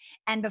school.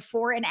 And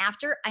before and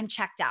after, I'm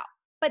checked out.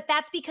 But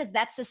that's because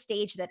that's the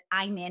stage that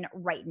I'm in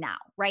right now,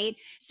 right?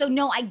 So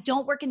no, I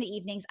don't work in the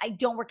evenings. I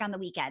don't work on the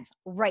weekends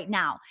right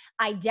now.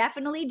 I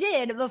definitely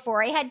did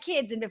before I had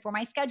kids and before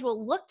my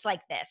schedule looked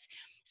like this.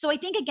 So I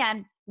think,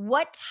 again,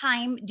 what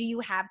time do you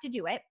have to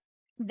do it?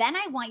 Then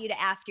I want you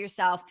to ask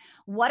yourself,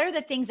 what are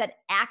the things that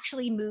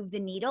actually move the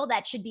needle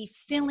that should be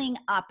filling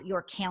up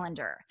your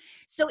calendar?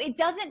 So it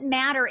doesn't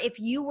matter if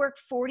you work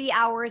 40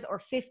 hours or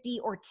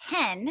 50 or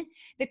 10.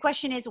 The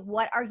question is,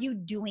 what are you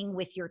doing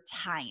with your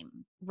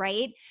time,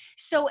 right?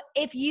 So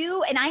if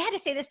you, and I had to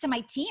say this to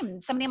my team,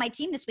 somebody on my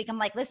team this week, I'm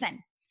like,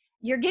 listen,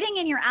 you're getting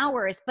in your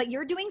hours, but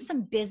you're doing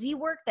some busy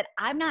work that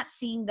I'm not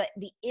seeing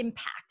the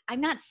impact. I'm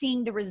not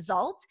seeing the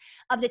result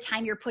of the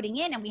time you're putting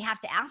in. And we have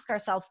to ask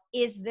ourselves,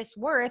 is this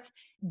worth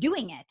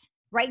doing it?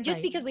 Right?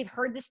 Just because we've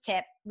heard this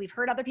tip, we've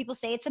heard other people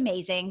say it's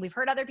amazing. We've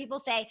heard other people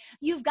say,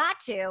 you've got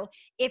to,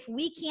 if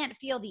we can't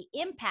feel the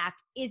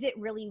impact, is it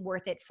really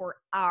worth it for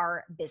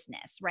our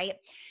business? Right?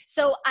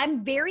 So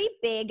I'm very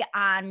big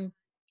on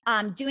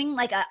doing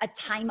like a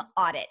time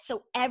audit.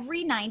 So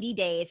every 90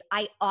 days,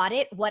 I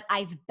audit what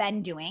I've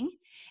been doing.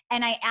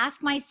 And I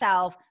ask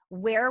myself,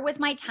 where was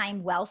my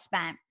time well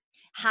spent?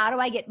 How do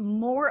I get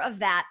more of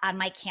that on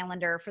my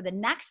calendar for the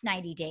next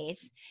 90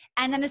 days?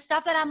 And then the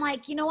stuff that I'm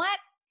like, you know what?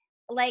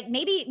 Like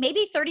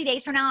maybe 30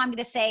 days from now, I'm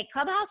going to say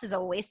Clubhouse is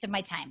a waste of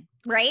my time,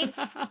 right?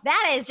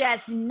 That is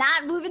just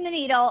not moving the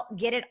needle.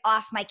 Get it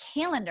off my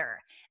calendar.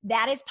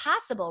 That is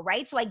possible,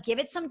 right? So I give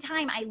it some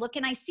time. I look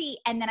and I see,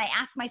 and then I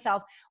ask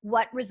myself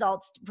what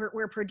results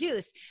were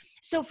produced.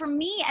 So for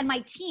me and my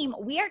team,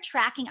 we are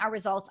tracking our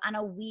results on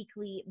a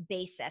weekly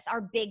basis,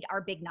 our big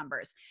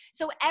numbers.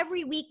 So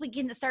every week we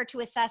can start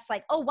to assess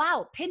like, oh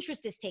wow,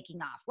 Pinterest is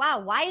taking off.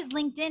 Wow, why is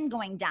LinkedIn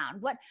going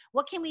down? What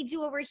can we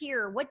do over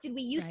here? What did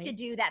we used to Right.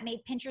 do that made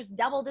Pinterest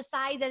double the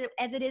size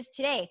as it is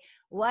today?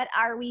 What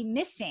are we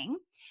missing?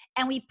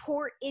 And we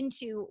pour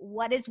into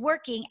what is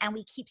working and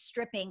we keep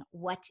stripping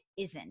what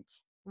isn't,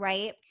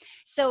 right?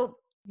 So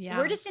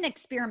we're Yeah. just in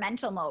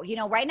experimental mode.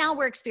 Right now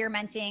we're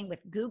experimenting with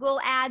Google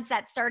ads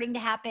that's starting to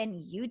happen,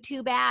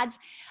 YouTube ads.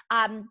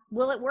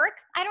 Will it work?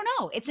 I don't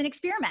know. It's an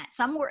experiment.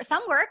 Some work,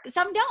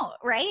 some don't,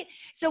 right?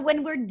 So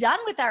when we're done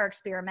with our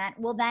experiment,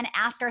 we'll then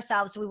ask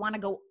ourselves, do we want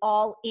to go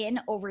all in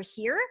over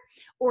here?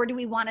 Or do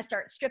we want to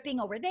start stripping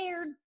over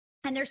there?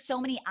 And there's so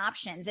many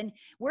options. And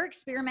we're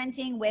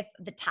experimenting with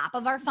the top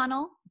of our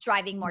funnel,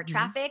 driving more Mhm.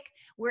 traffic.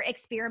 We're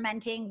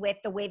experimenting with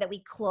the way that we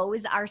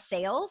close our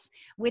sales,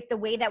 with the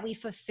way that we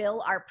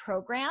fulfill our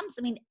programs.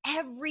 I mean,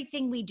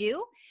 everything we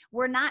do,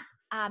 we're not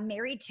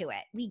married to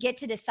it. We get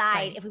to decide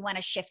Right. if we want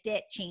to shift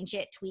it, change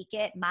it, tweak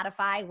it,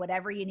 modify,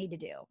 whatever you need to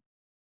do.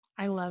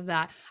 I love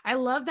that. I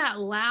love that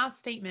last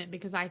statement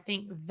because I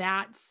think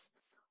that's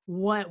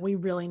what we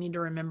really need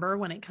to remember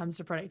when it comes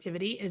to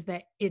productivity is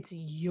that it's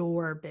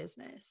your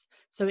business.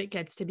 So it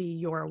gets to be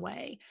your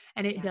way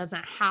and it Yeah.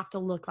 doesn't have to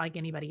look like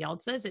anybody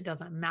else's. It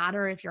doesn't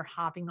matter if you're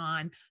hopping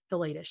on the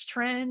latest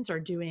trends or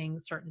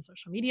doing certain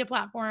social media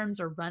platforms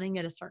or running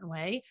it a certain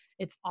way.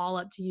 It's all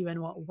up to you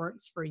and what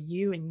works for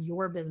you and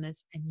your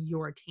business and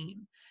your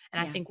team.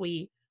 And I Yeah. think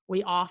we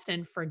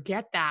often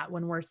forget that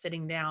when we're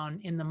sitting down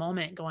in the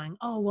moment going,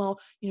 oh, well,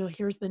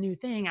 here's the new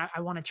thing. I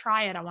want to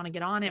try it. I want to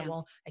get on it. Yeah.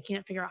 Well, I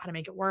can't figure out how to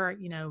make it work,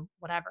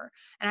 whatever.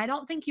 And I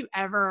don't think you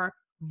ever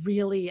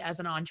really, as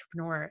an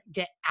entrepreneur,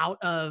 get out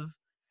of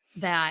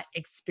that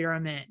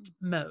experiment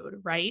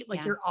mode, right? Like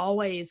Yeah. you're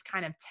always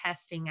kind of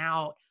testing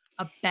out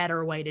a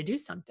better way to do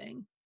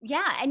something.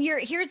 Yeah, and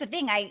here's the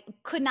thing, I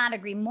could not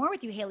agree more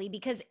with you, Haley,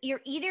 because you're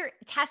either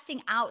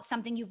testing out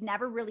something you've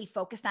never really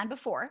focused on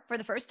before for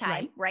the first time,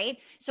 Right. right?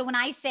 So when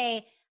I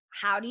say,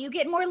 how do you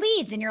get more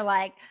leads? And you're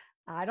like,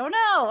 I don't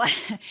know.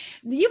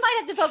 You might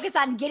have to focus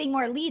on getting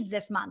more leads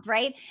this month,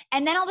 right?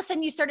 And then all of a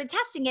sudden you started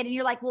testing it and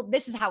you're like, well,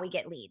 this is how we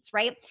get leads,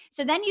 right?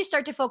 So then you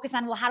start to focus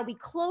on, well, how do we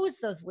close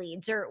those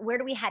leads or where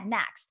do we head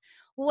next?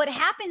 Well, what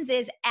happens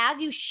is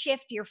as you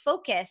shift your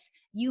focus,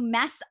 you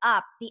mess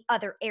up the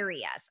other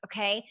areas.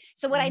 Okay.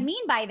 So, what I Mhm.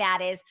 mean by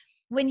that is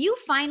when you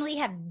finally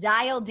have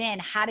dialed in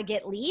how to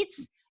get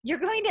leads, you're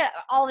going to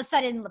all of a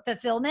sudden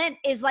fulfillment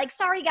is like,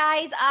 sorry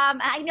guys,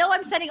 I know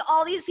I'm sending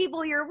all these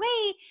people your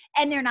way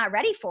and they're not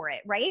ready for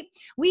it, right?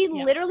 We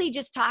Yeah. literally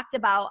just talked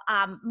about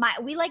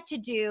we like to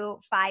do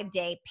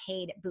 5-day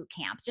paid boot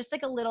camps, just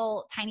like a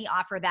little tiny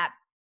offer that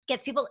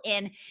gets people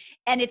in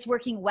and it's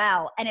working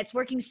well. And it's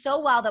working so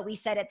well that we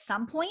said at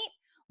some point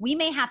we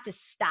may have to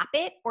stop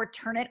it or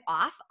turn it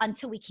off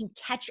until we can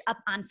catch up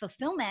on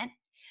fulfillment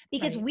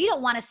because Right. we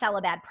don't want to sell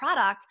a bad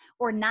product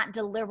or not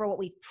deliver what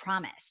we've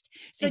promised.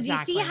 So, do you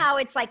see Exactly. how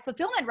it's like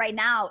fulfillment right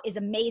now is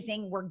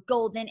amazing? We're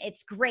golden,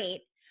 it's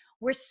great.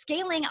 We're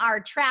scaling our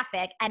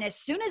traffic. And as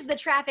soon as the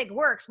traffic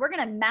works, we're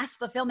going to mess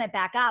fulfillment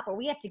back up, or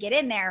we have to get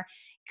in there,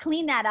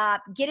 clean that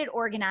up, get it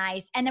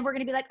organized. And then we're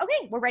going to be like,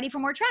 okay, we're ready for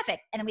more traffic.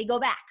 And then we go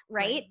back,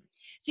 right? Right.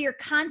 So, you're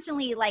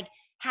constantly like,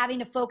 having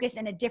to focus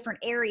in a different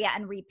area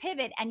and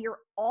repivot. And you're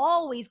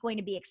always going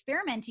to be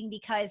experimenting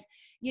because,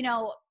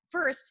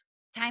 first,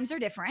 times are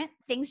different,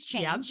 things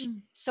Yep. change,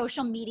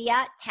 social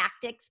media,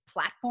 tactics,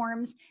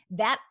 platforms,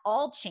 that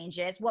all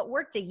changes. What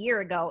worked a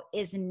year ago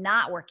is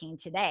not working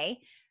today.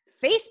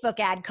 Facebook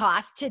ad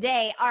costs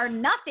today are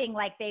nothing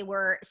like they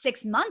were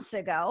 6 months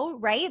ago,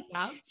 right?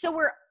 Yep. So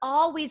we're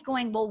always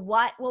going, well,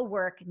 what will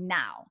work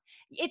now?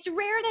 It's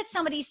rare that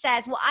somebody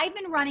says, well, I've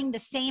been running the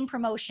same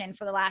promotion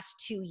for the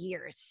last 2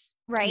 years,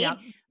 right? Yep.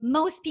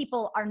 Most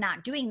people are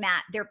not doing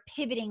that. They're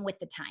pivoting with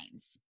the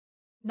times.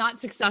 Not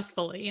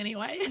successfully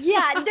anyway.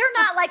 Yeah, they're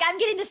not like, I'm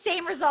getting the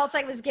same results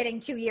I was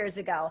getting 2 years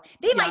ago.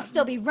 They might Yep.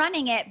 still be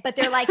running it, but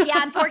they're like,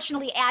 yeah,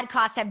 unfortunately, ad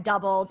costs have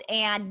doubled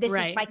and this is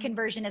Right. my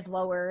conversion is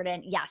lowered.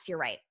 And yes, you're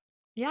right.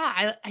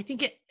 Yeah, I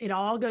think it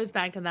all goes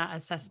back to that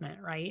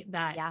assessment, right?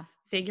 That Yeah.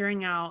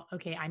 figuring out,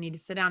 okay, I need to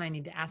sit down, I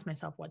need to ask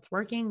myself what's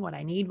working, what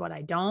I need, what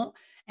I don't,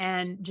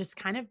 and just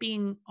kind of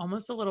being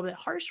almost a little bit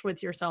harsh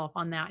with yourself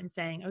on that and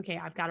saying, okay,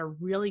 I've got to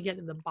really get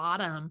to the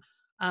bottom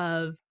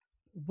of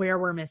where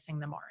we're missing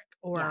the mark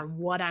Yeah. or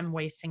what I'm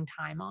wasting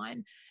time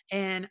on.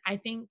 And I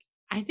think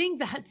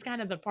that's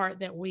kind of the part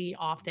that we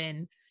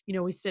often,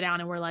 we sit down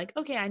and we're like,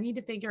 okay, I need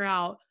to figure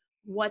out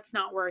what's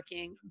not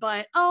working,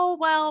 but oh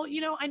well,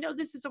 I know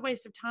this is a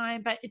waste of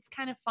time, but it's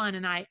kind of fun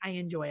and I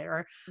enjoy it.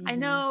 Or I Hmm.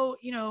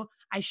 know,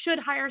 I should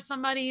hire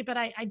somebody, but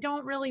I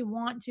don't really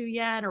want to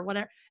yet or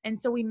whatever. And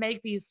so we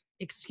make these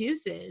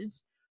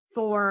excuses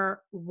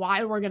for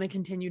why we're going to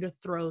continue to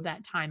throw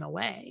that time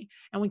away,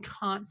 and we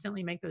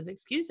constantly make those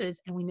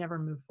excuses and we never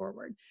move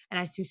forward. And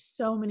I see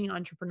so many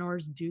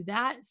entrepreneurs do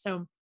that.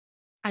 So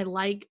I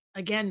like,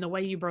 again, the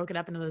way you broke it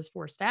up into those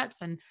 4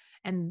 steps and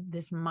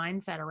this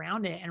mindset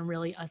around it and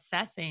really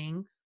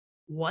assessing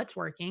what's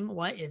working,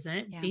 what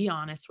isn't, Yeah. be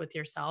honest with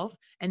yourself,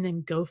 and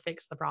then go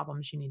fix the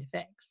problems you need to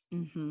fix.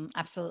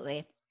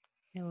 Absolutely.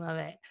 I love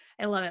it.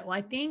 I love it. Well,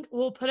 I think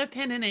we'll put a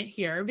pin in it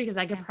here because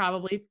I could Okay.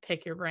 probably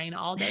pick your brain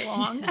all day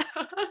long.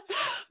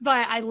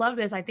 But I love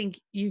this. I think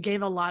you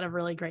gave a lot of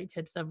really great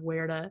tips of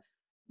where to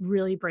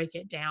really break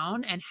it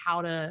down and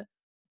how to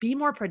be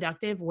more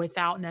productive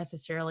without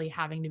necessarily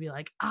having to be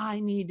like, I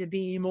need to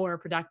be more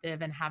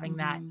productive and having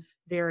that hmm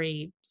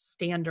very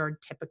standard,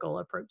 typical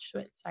approach to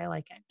it. So I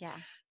like it. Yeah.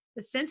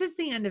 Since it's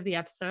the end of the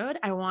episode,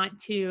 I want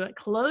to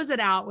close it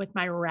out with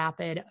my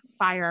rapid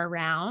fire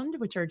round,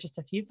 which are just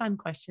a few fun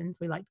questions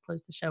we like to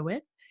close the show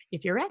with,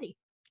 if you're ready.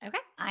 Okay.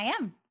 I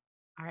am.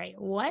 All right.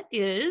 What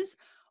is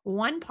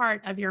one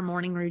part of your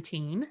morning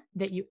routine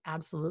that you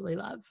absolutely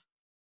love?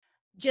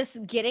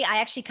 I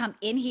actually come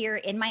in here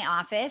in my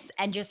office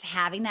and just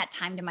having that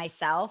time to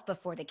myself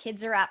before the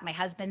kids are up, my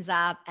husband's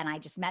up, and I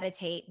just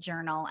meditate,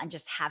 journal, and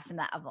just have some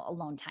of that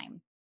alone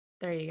time.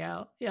 There you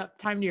go. Yep.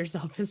 Time to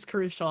yourself is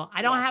crucial.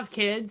 I don't have Yes.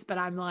 kids, but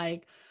I'm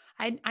like,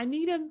 I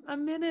need a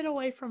minute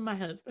away from my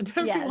husband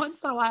every Yes.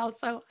 once in a while.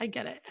 So I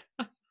get it.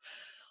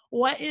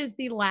 What is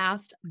the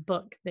last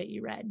book that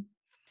you read?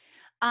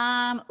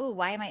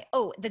 Why am I?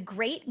 Oh, The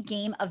Great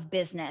Game of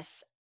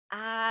Business. Do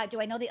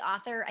I know the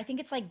author? I think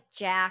it's like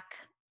Jack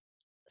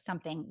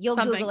something. You'll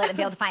Something. Google it and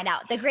be able to find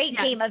out. The Great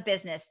Game Yes. of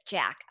Business,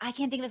 Jack. I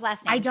can't think of his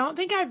last I name. don't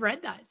think I've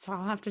read that, so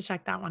I'll have to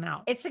check that one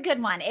out. It's a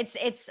good one. It's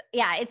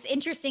yeah, it's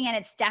interesting and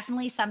it's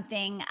definitely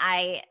something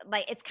I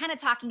like. It's kind of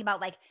talking about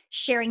like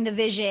sharing the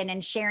vision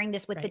and sharing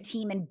this with the Right.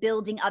 team and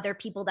building other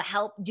people to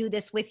help do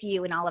this with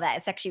you and all of that.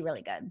 It's actually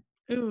really good.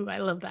 Ooh, I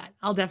love that.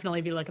 I'll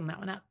definitely be looking that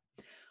one up.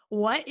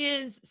 What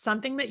is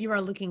something that you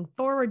are looking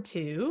forward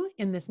to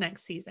in this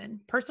next season?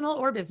 Personal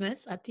or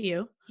business, up to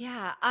you.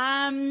 Yeah.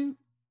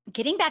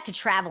 Getting back to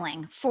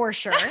traveling for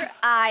sure.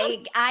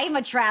 I'm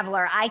a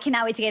traveler. I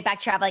cannot wait to get back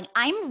traveling.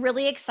 I'm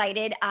really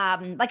excited.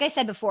 Like I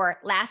said before,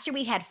 last year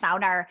we had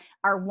found our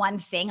one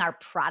thing, our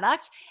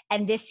product,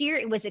 and this year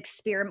it was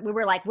experiment. We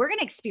were like, we're going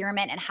to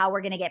experiment and how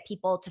we're going to get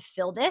people to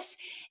fill this,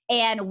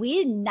 and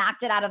we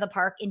knocked it out of the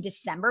park in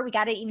December. We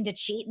got it even to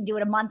cheat and do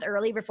it a month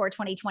early before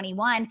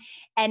 2021,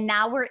 and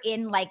now we're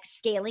in like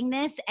scaling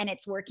this, and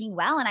it's working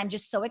well. And I'm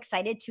just so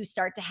excited to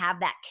start to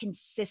have that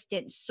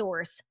consistent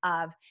source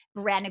of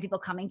brand new people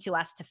coming to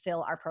us to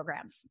fill our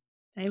programs.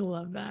 I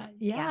love that.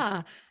 Yeah,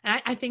 Yeah.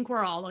 And I think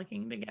we're all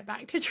looking to get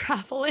back to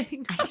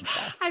traveling. I think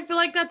so. I feel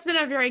like that's been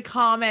a very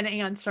common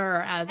answer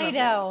as I of late.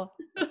 know.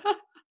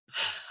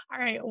 All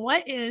right.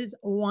 What is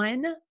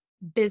one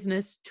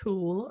business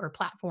tool or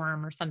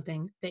platform or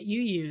something that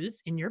you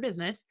use in your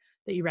business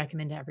that you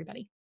recommend to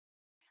everybody?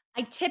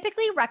 I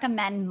typically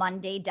recommend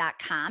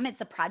monday.com.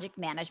 It's a project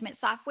management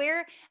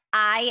software.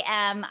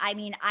 I'm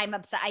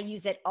upset. I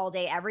use it all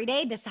day, every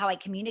day. This is how I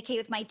communicate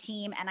with my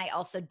team. And I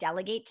also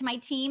delegate to my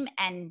team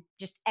and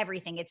just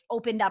everything. It's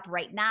opened up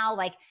right now.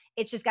 Like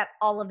it's just got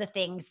all of the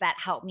things that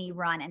help me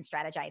run and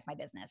strategize my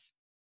business.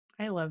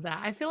 I love that.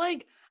 I feel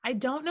like I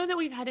don't know that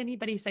we've had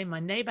anybody say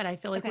Monday, but I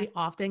feel like we Okay.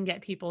 often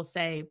get people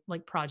say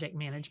like project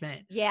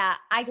management, Yeah.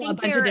 I a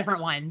think bunch of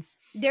different ones.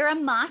 they're a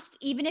must.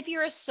 Even if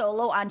you're a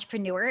solo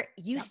entrepreneur,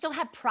 you Yep. still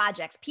have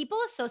projects. People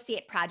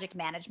associate project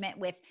management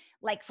with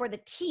like for the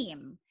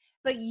team,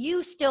 but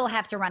you still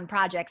have to run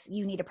projects.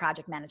 You need a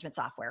project management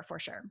software for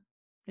sure.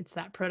 It's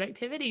that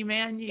productivity,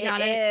 man. You It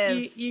gotta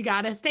is. you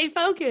gotta stay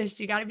focused.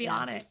 You gotta be Yeah.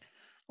 on it.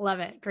 Love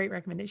it. Great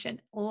recommendation.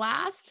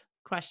 Last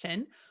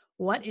question.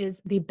 What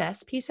is the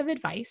best piece of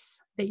advice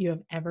that you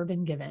have ever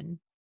been given?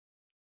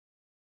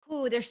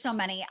 Ooh, there's so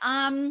many.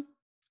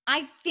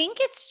 I think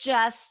it's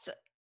just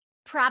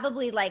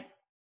probably like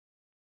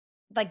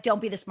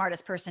don't be the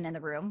smartest person in the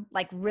room,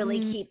 like really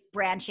Mm, keep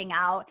branching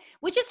out,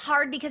 which is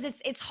hard because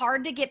it's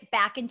hard to get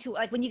back into,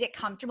 like when you get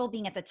comfortable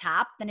being at the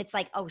top, then it's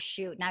like, oh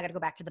shoot, now I got to go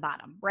back to the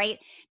bottom, right?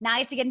 Now I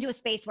have to get into a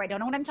space where I don't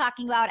know what I'm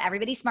talking about.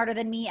 Everybody's smarter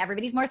than me,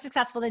 everybody's more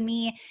successful than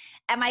me.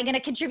 Am I going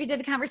to contribute to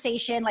the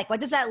conversation? Like what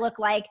does that look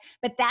like?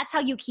 But that's how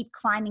you keep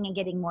climbing and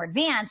getting more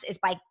advanced, is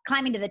by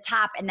climbing to the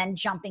top and then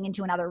jumping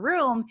into another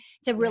room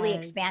to really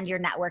yes. expand your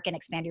network and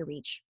expand your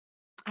reach.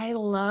 I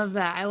love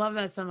that. I love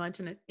that so much.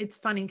 And it's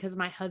funny because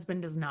my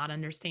husband does not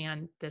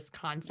understand this Yeah.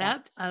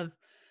 concept of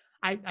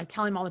I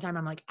tell him all the time,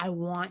 I'm like, I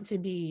want to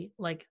be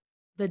like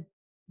the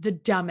the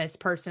dumbest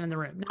person in the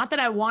room. Not that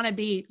I want to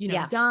be,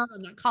 Yeah. dumb.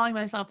 I'm not calling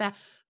myself that,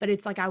 but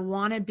it's like I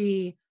want to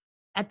be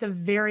at the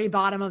very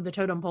bottom of the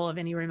totem pole of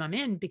any room I'm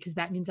in because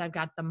that means I've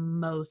got the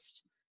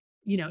most,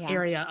 Yeah.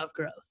 area of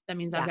growth. That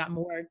means I've Yeah. got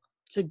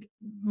to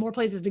more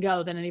places to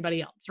go than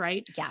anybody else,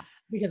 right? Yeah.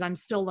 Because I'm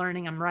still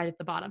learning. I'm right at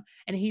the bottom.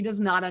 And he does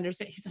not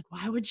understand. He's like,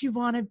 why would you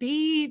want to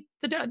be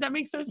that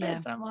makes no Yeah.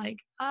 sense. And I'm like,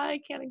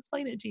 I can't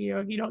explain it to you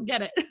if you don't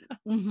get it.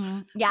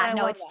 But Yeah, I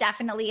no, love it's that.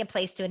 definitely a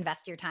place to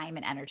invest your time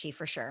and energy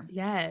for sure.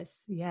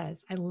 Yes,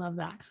 yes. I love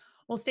that.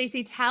 Well,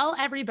 Stacey, tell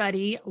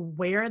everybody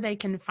where they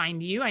can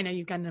find you. I know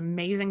you've got an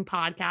amazing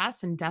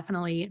podcast and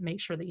definitely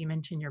make sure that you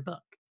mention your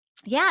book.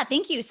 Yeah,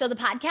 thank you. So the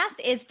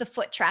podcast is the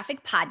Foot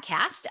Traffic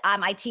Podcast.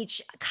 I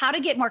teach how to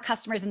get more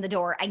customers in the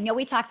door. I know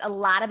we talked a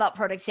lot about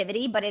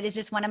productivity, but it is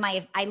just one of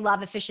I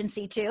love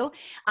efficiency too.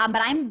 But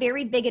I'm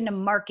very big into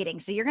marketing.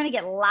 So you're going to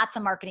get lots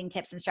of marketing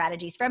tips and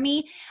strategies from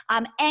me.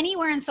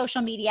 Anywhere in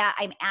social media,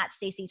 I'm at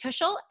Stacey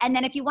Tuschl. And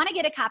then if you want to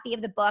get a copy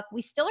of the book,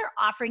 we still are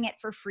offering it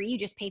for free. You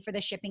just pay for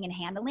the shipping and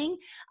handling.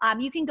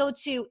 You can go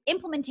to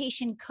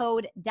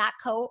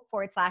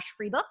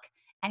implementationcode.co/free book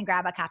and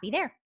grab a copy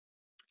there.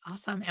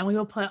 Awesome. And we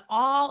will put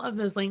all of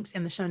those links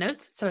in the show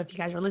notes. So if you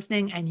guys are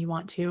listening and you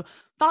want to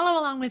follow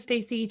along with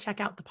Stacey, check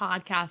out the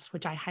podcast,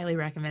 which I highly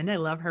recommend. I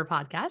love her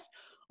podcast.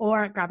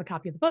 Or grab a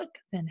copy of the book,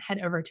 then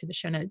head over to the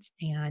show notes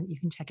and you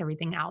can check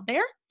everything out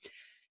there.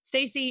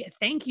 Stacey,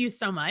 thank you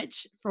so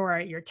much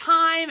for your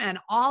time and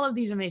all of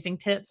these amazing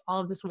tips,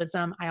 all of this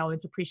wisdom. I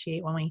always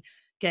appreciate when we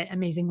get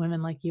amazing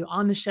women like you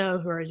on the show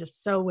who are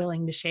just so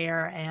willing to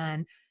share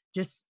and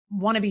just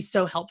want to be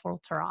so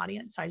helpful to our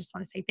audience. So I just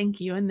want to say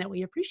thank you and that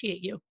we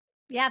appreciate you.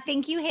 Yeah,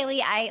 thank you,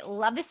 Haley. I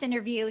love this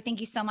interview.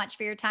 Thank you so much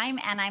for your time.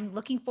 And I'm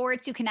looking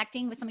forward to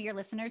connecting with some of your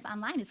listeners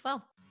online as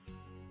well.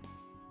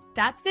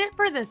 That's it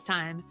for this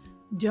time.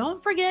 Don't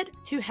forget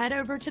to head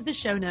over to the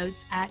show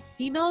notes at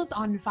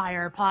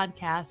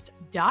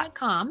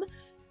femalesonfirepodcast.com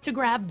to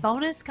grab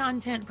bonus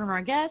content from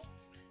our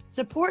guests,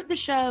 support the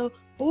show,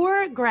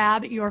 or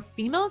grab your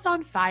Females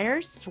on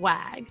Fire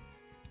swag.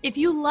 If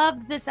you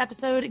loved this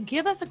episode,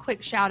 give us a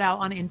quick shout out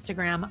on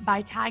Instagram by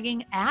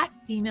tagging at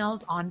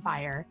Females on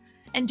Fire.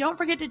 And don't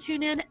forget to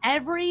tune in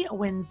every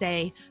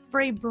Wednesday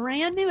for a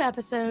brand new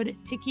episode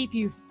to keep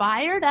you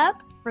fired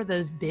up for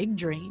those big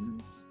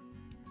dreams.